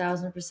community.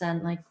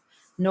 1000%. Like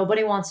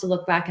nobody wants to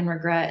look back and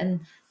regret. And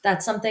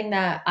that's something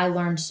that I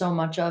learned so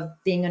much of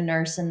being a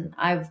nurse. And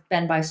I've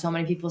been by so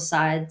many people's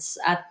sides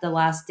at the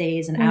last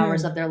days and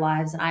hours of their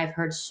lives. And I've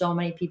heard so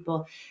many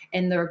people,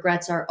 and the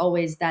regrets are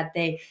always that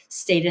they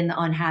stayed in the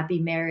unhappy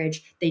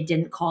marriage. They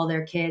didn't call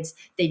their kids.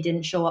 They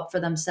didn't show up for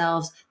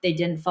themselves. They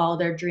didn't follow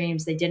their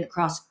dreams. They didn't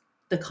cross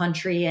the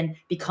country and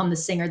become the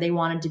singer they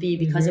wanted to be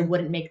because it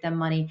wouldn't make them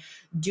money.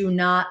 Do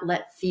not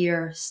let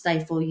fear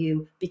stifle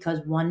you, because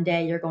one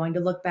day you're going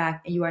to look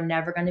back and you are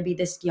never going to be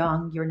this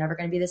young. You're never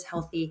going to be this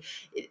healthy.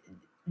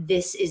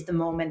 This is the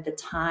moment. The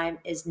time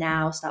is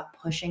now. Stop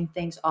pushing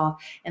things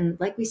off. And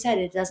like we said,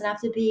 it doesn't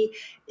have to be,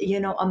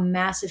 a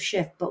massive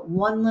shift, but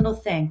one little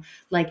thing.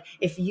 Like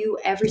if you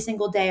every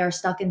single day are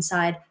stuck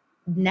inside,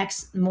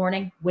 next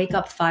morning, wake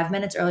up 5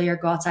 minutes earlier,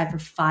 go outside for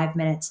 5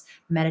 minutes,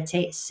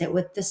 meditate, sit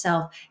with the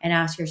self and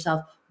ask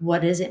yourself,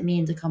 what does it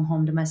mean to come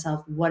home to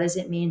myself? What does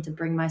it mean to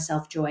bring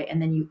myself joy?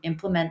 And then you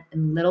implement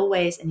in little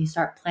ways and you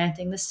start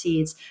planting the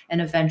seeds,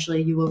 and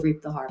eventually you will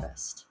reap the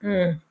harvest.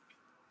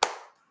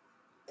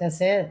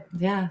 That's it.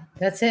 Yeah.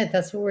 That's it.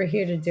 That's what we're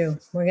here to do.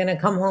 We're going to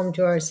come home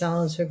to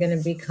ourselves. We're going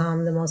to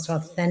become the most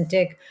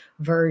authentic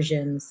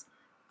versions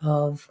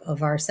of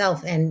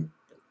ourselves. And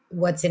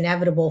what's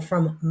inevitable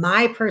from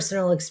my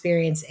personal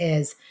experience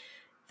is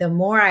the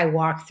more I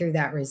walk through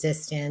that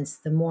resistance,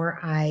 the more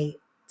I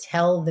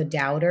tell the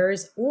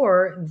doubters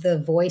or the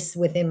voice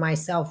within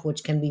myself,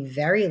 which can be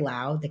very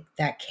loud,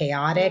 that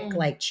chaotic,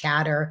 like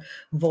chatter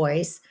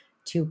voice,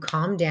 to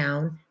calm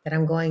down, that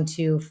I'm going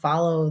to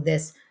follow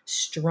this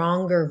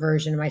stronger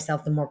version of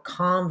myself, the more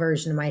calm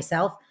version of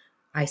myself.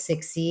 I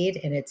succeed,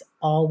 and it's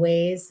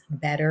always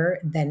better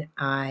than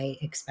I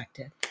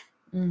expected.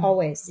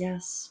 Always.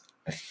 Yes.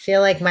 I feel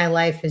like my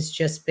life has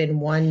just been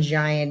one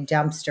giant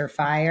dumpster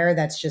fire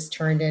that's just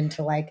turned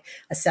into like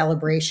a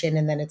celebration,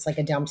 and then it's like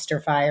a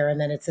dumpster fire,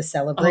 and then it's a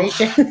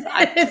celebration.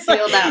 I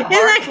feel that.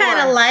 Isn't that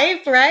kind of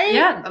life, right?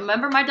 Yeah.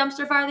 Remember my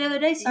dumpster fire the other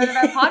day? Started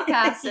our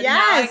podcast, and now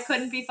I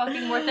couldn't be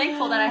fucking more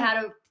thankful that I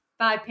had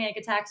 5 panic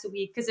attacks a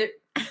week, because it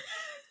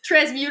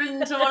transmuted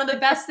into one of the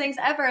best things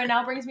ever, and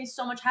now brings me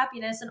so much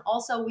happiness. And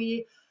also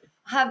we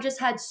have just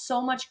had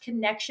so much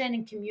connection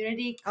and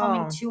community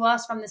coming to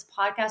us from this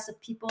podcast of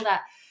people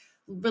that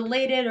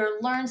related or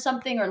learned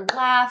something or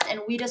laughed,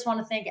 and we just want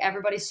to thank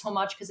everybody so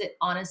much, because it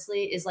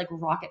honestly is like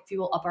rocket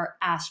fuel up our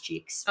ass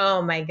cheeks.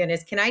 Oh my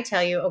goodness. Can I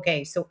tell you?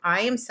 Okay, so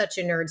I am such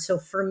a nerd. So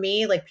for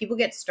me, like people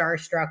get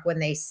starstruck when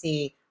they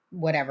see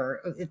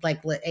whatever,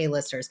 like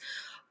A-listers.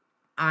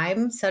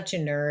 I'm such a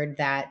nerd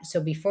that,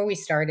 so before we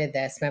started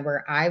this,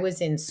 remember, I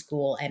was in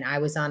school and I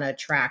was on a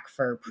track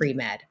for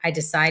pre-med. I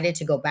decided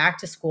to go back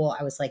to school.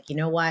 I was like, you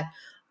know what?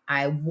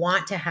 I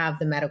want to have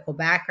the medical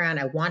background.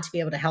 I want to be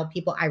able to help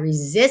people. I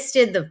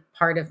resisted the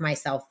part of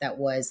myself that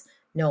was,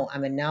 no,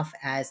 I'm enough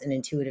as an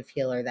intuitive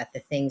healer, that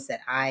the things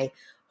that I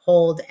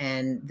hold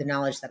and the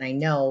knowledge that I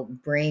know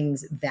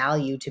brings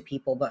value to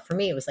people. But for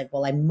me, it was like,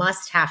 well, I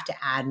must have to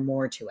add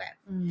more to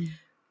it.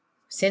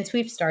 since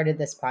we've started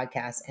this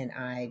podcast and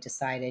I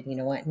decided, you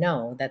know what?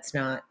 No, that's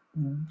not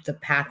the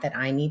path that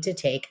I need to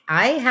take.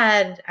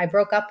 I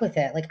broke up with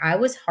it. Like I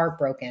was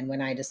heartbroken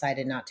when I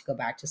decided not to go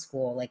back to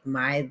school. Like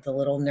the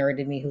little nerd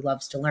in me who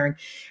loves to learn.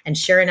 And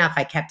sure enough,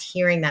 I kept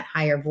hearing that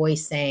higher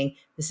voice saying,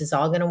 this is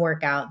all going to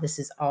work out. This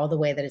is all the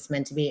way that it's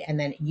meant to be. And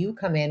then you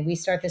come in, we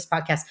start this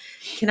podcast.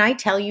 Can I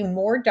tell you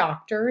more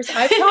doctors?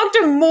 I've talked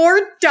to more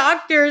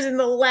doctors in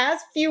the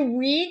last few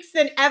weeks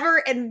than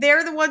ever. And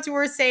they're the ones who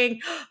are saying,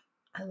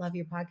 I love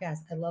your podcast.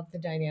 I love the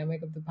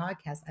dynamic of the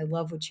podcast. I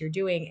love what you're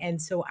doing.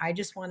 And so I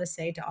just want to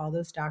say to all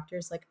those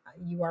doctors, like,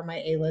 you are my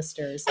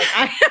A-listers. Like,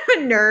 I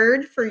am a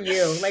nerd for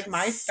you. Like,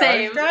 my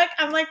Same. starstruck.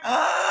 I'm like,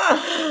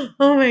 oh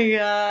my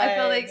God. I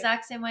feel the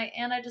exact same way.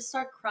 And I just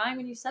start crying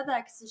when you said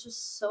that because it's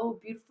just so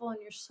beautiful and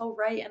you're so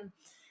right. And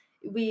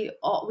we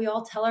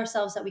all tell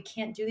ourselves that we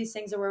can't do these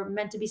things or we're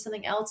meant to be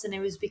something else. And it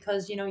was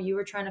because, you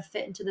were trying to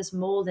fit into this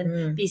mold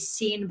and be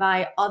seen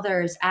by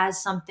others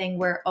as something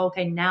where,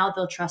 okay, now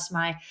they'll trust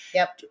my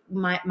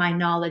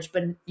knowledge.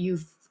 But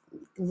you've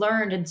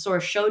learned and sort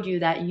of showed you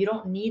that you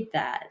don't need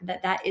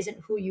that isn't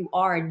who you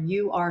are. And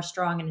you are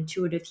strong and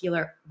intuitive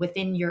healer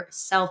within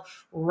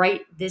yourself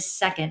right this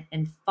second.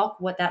 And fuck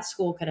what that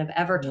school could have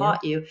ever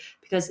taught you,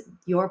 because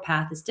your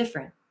path is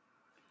different.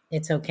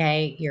 It's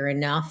okay. You're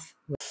enough.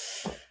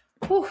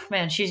 Whew,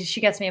 man, she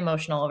gets me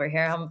emotional over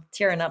here. I'm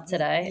tearing up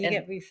today. You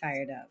get me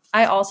fired up.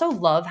 I also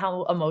love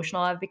how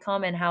emotional I've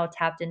become and how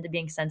tapped into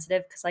being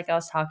sensitive. Because like I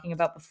was talking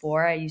about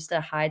before, I used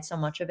to hide so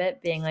much of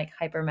it, being like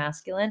hyper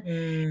masculine.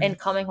 And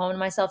coming home to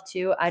myself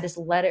too, I just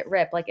let it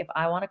rip. Like if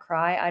I want to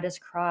cry, I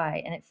just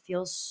cry. And it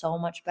feels so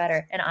much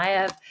better. And I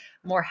have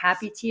more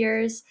happy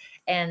tears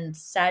and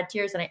sad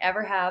tears than I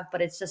ever have.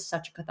 But it's just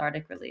such a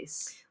cathartic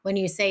release. When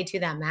you say to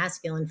that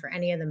masculine, for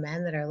any of the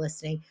men that are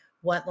listening,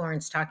 what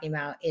Lauren's talking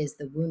about is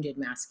the wounded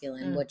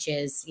masculine, which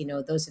is,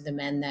 those are the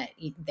men that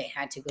they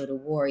had to go to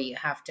war. You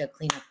have to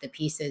clean up the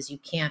pieces. You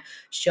can't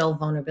show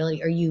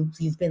vulnerability, or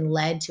you've been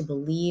led to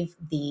believe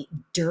the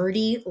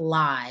dirty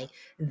lie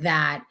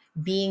that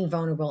being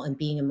vulnerable and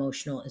being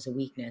emotional is a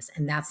weakness.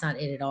 And that's not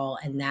it at all.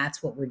 And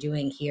that's what we're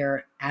doing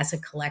here as a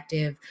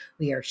collective.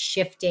 We are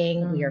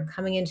shifting. We are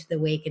coming into the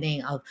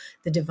awakening of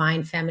the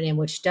divine feminine,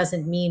 which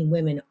doesn't mean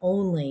women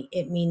only.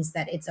 It means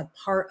that it's a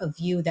part of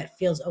you that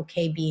feels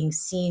okay being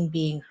seen,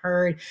 being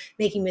heard,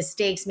 making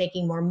mistakes,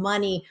 making more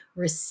money,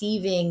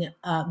 receiving,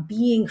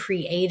 being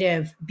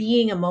creative,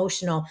 being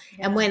emotional.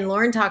 Yeah. And when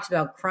Lauren talks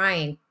about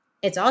crying,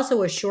 it's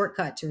also a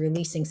shortcut to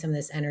releasing some of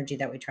this energy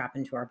that we trap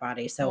into our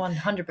body. So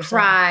 100%.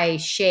 Cry,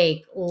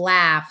 shake,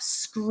 laugh,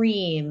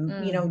 scream,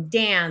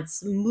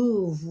 dance,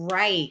 move,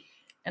 write.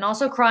 And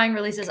also crying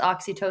releases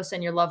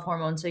oxytocin, your love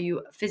hormone. So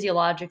you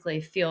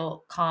physiologically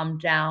feel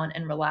calmed down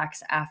and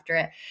relaxed after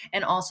it.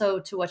 And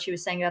also to what she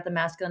was saying about the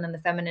masculine and the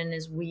feminine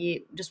is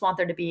we just want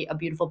there to be a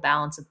beautiful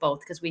balance of both,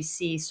 because we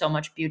see so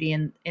much beauty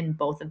in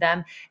both of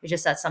them. It's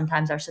just that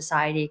sometimes our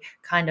society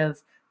kind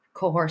of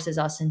coerces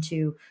us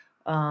into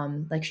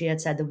like she had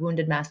said, the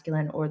wounded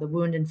masculine or the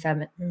wounded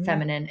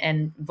feminine,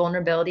 and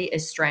vulnerability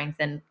is strength.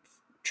 And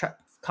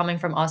coming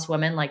from us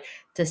women, like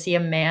to see a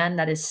man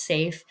that is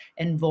safe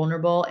and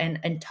vulnerable and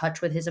in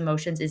touch with his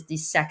emotions is the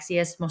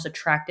sexiest, most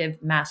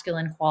attractive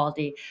masculine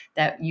quality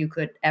that you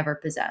could ever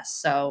possess.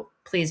 So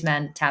please,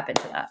 men, tap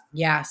into that.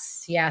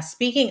 Yes.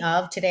 Speaking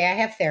of, today I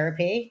have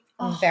therapy.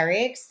 I'm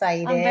very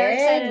excited. I'm very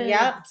excited.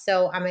 Yep.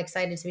 So I'm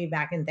excited to be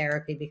back in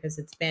therapy because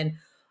it's been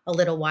a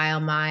little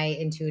while. My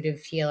intuitive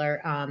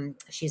healer,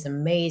 she's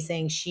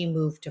amazing. She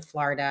moved to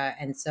Florida.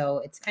 And so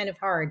it's kind of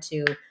hard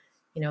to,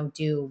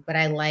 do, but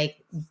I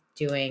like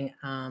doing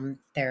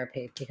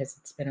therapy because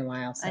it's been a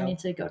while. So I need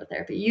to go to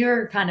therapy.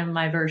 You're kind of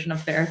my version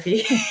of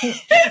therapy.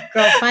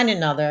 Girl, find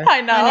another.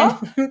 I know.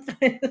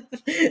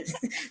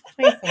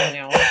 Find someone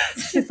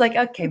else. She's like,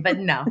 okay, but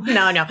no.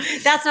 No,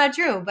 that's not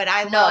true. But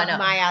I love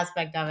my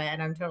aspect of it,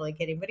 and I'm totally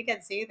kidding. But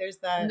again, see, there's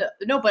the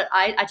no. But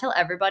I tell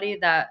everybody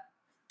that,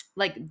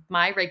 like,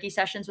 my Reiki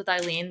sessions with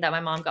Eileen that my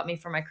mom got me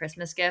for my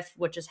Christmas gift,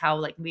 which is how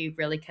like we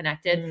really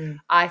connected.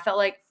 I felt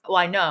like,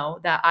 I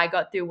know that I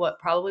got through what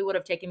probably would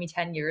have taken me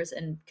 10 years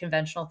in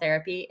conventional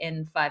therapy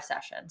in 5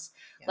 sessions.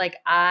 Yeah. Like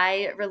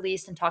I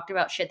released and talked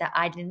about shit that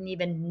I didn't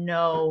even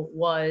know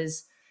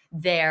was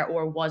there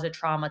or was a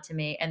trauma to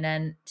me. And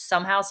then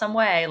somehow, some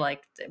way,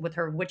 like with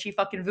her witchy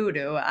fucking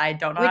voodoo, I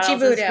don't know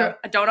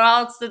I don't know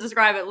how else to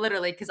describe it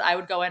literally. Cause I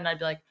would go in and I'd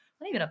be like,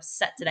 I'm not even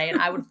upset today.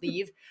 And I would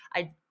leave.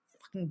 I'd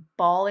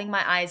bawling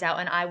my eyes out,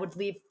 and I would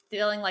leave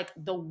feeling like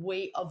the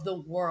weight of the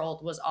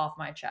world was off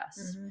my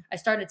chest. I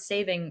started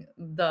saving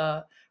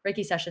the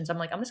Reiki sessions. I'm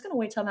like, I'm just going to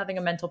wait till I'm having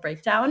a mental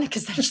breakdown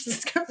because that's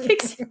just going to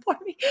fix it for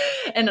me.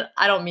 And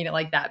I don't mean it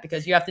like that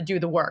because you have to do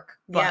the work.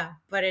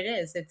 But it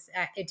is.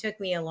 It took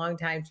me a long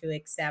time to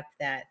accept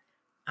that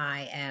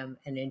I am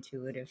an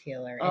intuitive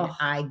healer and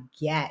I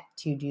get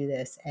to do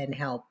this and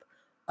help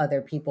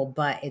other people,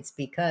 but it's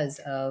because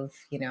of,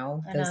 I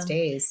those know.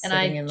 days. And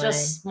sitting I in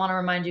just want to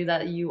remind you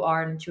that you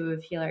are an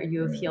intuitive healer.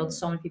 You have healed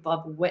so many people.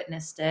 I've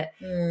witnessed it.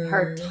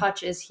 Her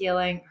touch is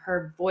healing.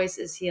 Her voice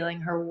is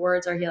healing. Her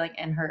words are healing.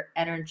 And her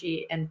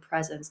energy and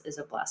presence is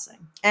a blessing.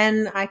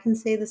 And I can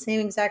say the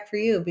same exact for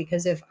you,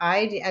 because if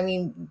I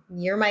mean,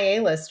 you're my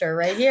A-lister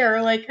right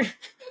here. Like,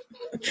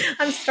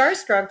 I'm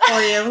starstruck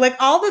for you. Like,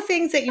 all the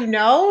things that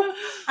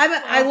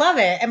I love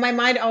it. And my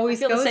mind always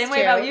I feel goes the same to,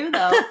 way about you,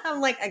 though.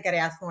 I'm like, I gotta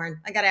ask Lauren.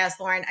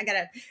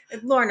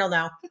 Lauren will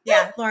know.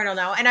 Yeah, Lauren will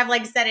know. And I've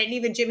like said it. And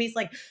even Jimmy's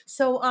like,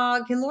 so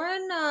can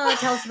Lauren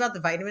tell us about the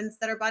vitamins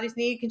that our bodies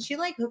need? Can she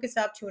like hook us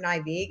up to an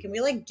IV? Can we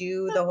like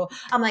do the whole,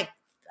 I'm like,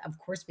 of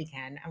course we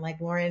can. I'm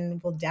like, Lauren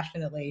will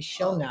definitely,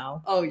 she'll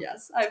know. Oh,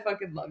 yes. I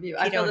fucking love you.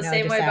 If I you feel don't the know,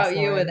 same just way ask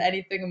about you Lauren. with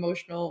anything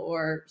emotional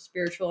or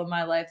spiritual in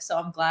my life. So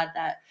I'm glad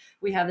that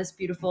we have this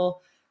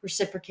beautiful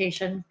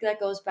reciprocation that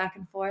goes back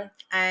and forth.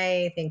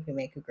 I think we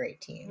make a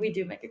great team. We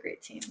do make a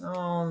great team.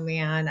 Oh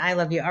man, I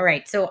love you. All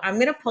right, so I'm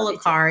going to pull Love a you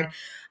too. card.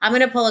 I'm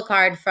going to pull a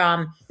card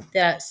from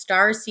the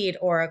Starseed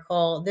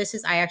Oracle.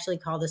 I actually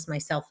call this my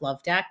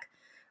self-love deck.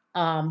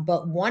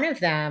 But one of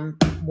them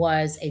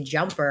was a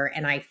jumper,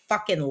 and I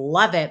fucking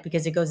love it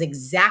because it goes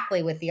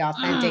exactly with the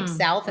authentic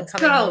self and let's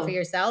coming home go. for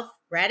yourself.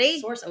 Ready?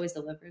 Source always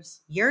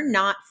delivers. You're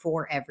not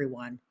for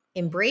everyone.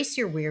 Embrace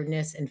your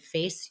weirdness and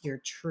face your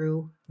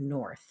true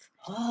north.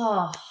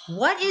 Oh,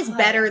 What is God.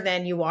 better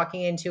than you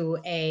walking into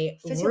a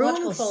room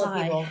Physiological full of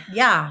sigh. people?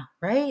 Yeah,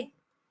 right?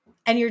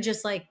 And you're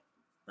just like,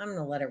 I'm going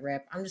to let it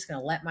rip. I'm just going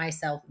to let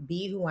myself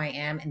be who I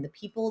am. And the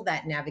people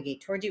that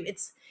navigate toward you, it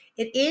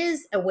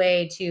is a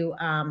way to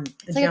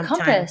It's like a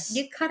compass. Time.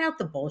 You cut out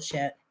the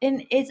bullshit.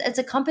 And it's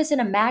a compass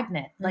and a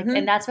magnet. Like, Mhm.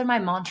 and that's been my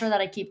mantra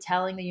that I keep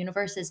telling the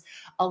universe is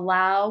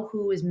allow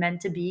who is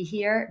meant to be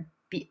here,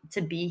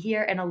 to be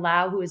here, and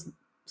allow who is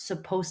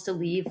supposed to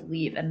leave.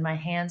 And my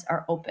hands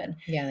are open.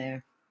 Yeah, they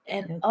are.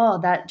 And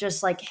Yep. that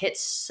just like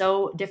hits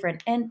so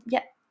different. And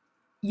yeah,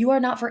 you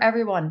are not for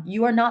everyone.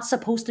 You are not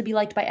supposed to be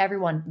liked by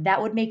everyone.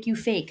 That would make you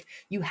fake.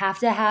 You have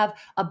to have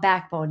a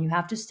backbone. You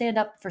have to stand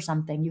up for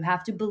something. You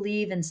have to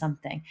believe in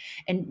something.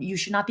 And you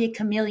should not be a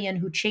chameleon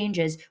who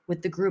changes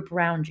with the group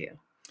around you.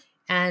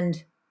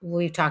 And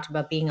we've talked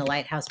about being a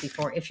lighthouse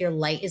before. If your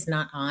light is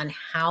not on,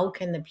 how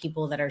can the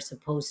people that are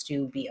supposed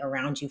to be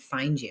around you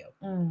find you?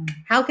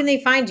 How can they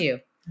find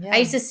you? Yeah. I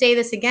used to say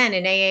this again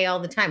in AA all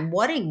the time.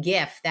 What a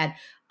gift that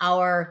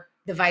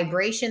the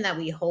vibration that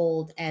we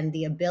hold and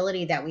the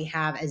ability that we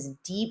have as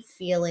deep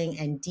feeling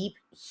and deep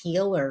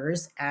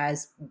healers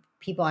as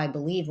people, I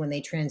believe, when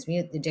they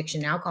transmute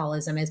addiction and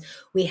alcoholism, is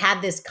we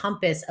had this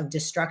compass of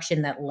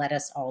destruction that led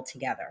us all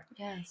together.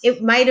 Yes.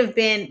 It might have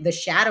been the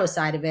shadow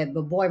side of it,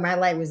 but boy, my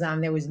light was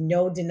on. There was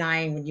no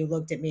denying when you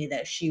looked at me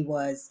that she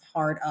was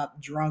hard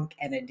up, drunk,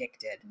 and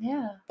addicted.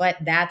 Yeah. But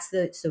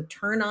so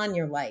turn on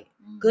your light.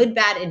 Good,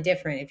 bad, and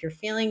different. If you're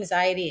feeling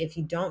anxiety, if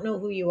you don't know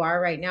who you are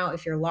right now,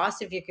 if you're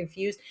lost, if you're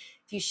confused,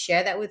 if you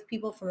share that with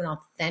people from an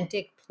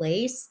authentic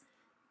place,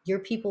 your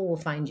people will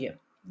find you.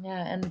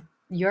 Yeah. And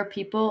your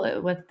people,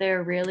 if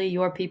they're really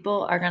your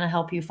people, are going to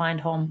help you find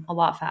home a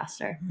lot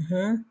faster.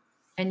 Mm-hmm.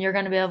 And you're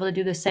going to be able to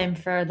do the same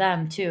for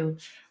them too.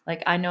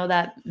 Like, I know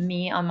that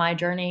me on my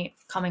journey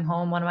coming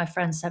home, one of my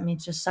friends sent me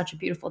just such a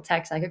beautiful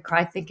text. I could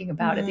cry thinking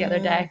about it the other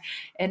day.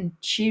 And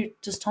she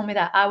just told me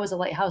that I was a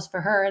lighthouse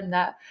for her, and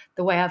that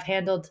the way I've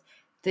handled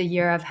the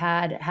year I've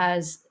had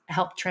has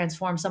helped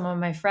transform some of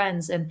my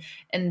friends. And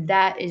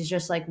that is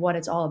just like what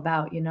it's all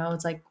about.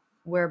 It's like,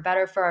 we're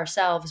better for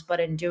ourselves,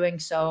 but in doing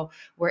so,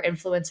 we're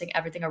influencing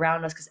everything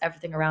around us, because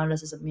everything around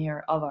us is a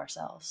mirror of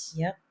ourselves.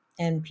 Yep.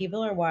 And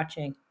people are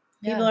watching.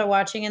 Yeah. People are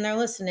watching and they're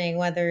listening,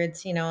 whether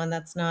it's, and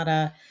that's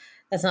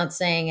not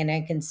saying in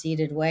a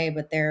conceited way,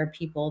 but there are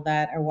people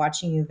that are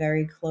watching you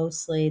very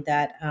closely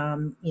that,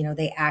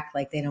 they act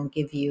like they don't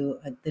give you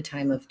the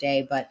time of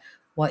day, but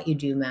what you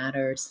do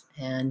matters.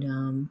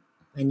 And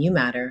you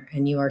matter,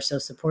 and you are so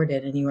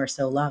supported, and you are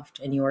so loved,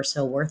 and you are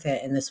so worth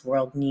it. And this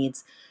world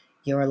needs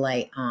your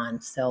light on.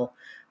 So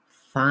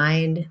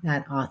find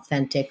that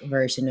authentic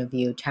version of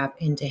you, tap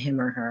into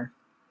him or her.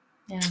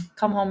 Yeah.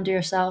 Come home to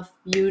yourself.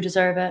 You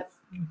deserve it.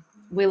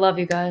 We love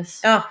you guys.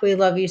 Oh, we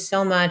love you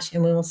so much.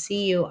 And we will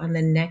see you on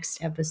the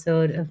next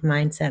episode of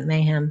Mindset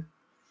Mayhem.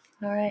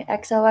 All right.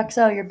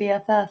 XOXO, your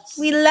BFFs.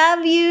 We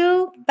love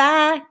you.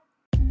 Bye.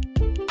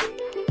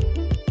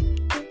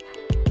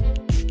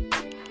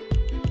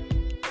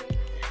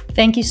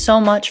 Thank you so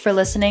much for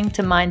listening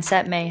to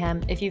Mindset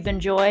Mayhem. If you've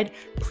enjoyed,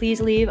 please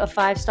leave a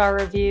 5-star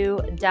review,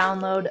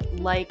 download,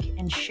 like,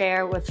 and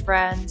share with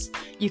friends.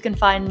 You can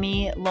find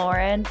me,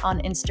 Lauren, on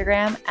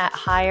Instagram at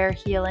Higher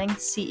Healing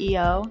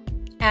CEO.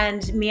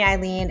 And me,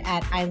 Eileen,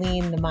 at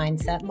Eileen the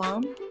Mindset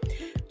Mom.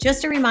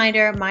 Just a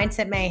reminder,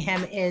 Mindset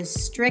Mayhem is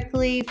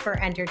strictly for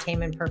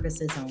entertainment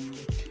purposes only.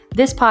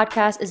 This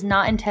podcast is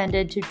not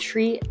intended to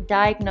treat,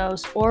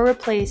 diagnose, or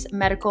replace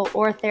medical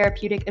or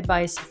therapeutic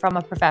advice from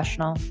a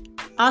professional.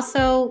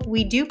 Also,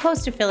 we do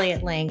post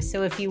affiliate links,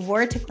 so if you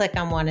were to click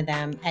on one of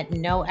them at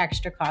no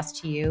extra cost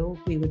to you,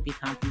 we would be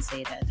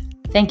compensated.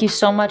 Thank you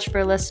so much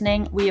for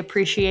listening. We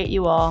appreciate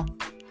you all.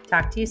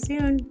 Talk to you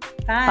soon.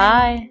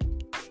 Bye. Bye.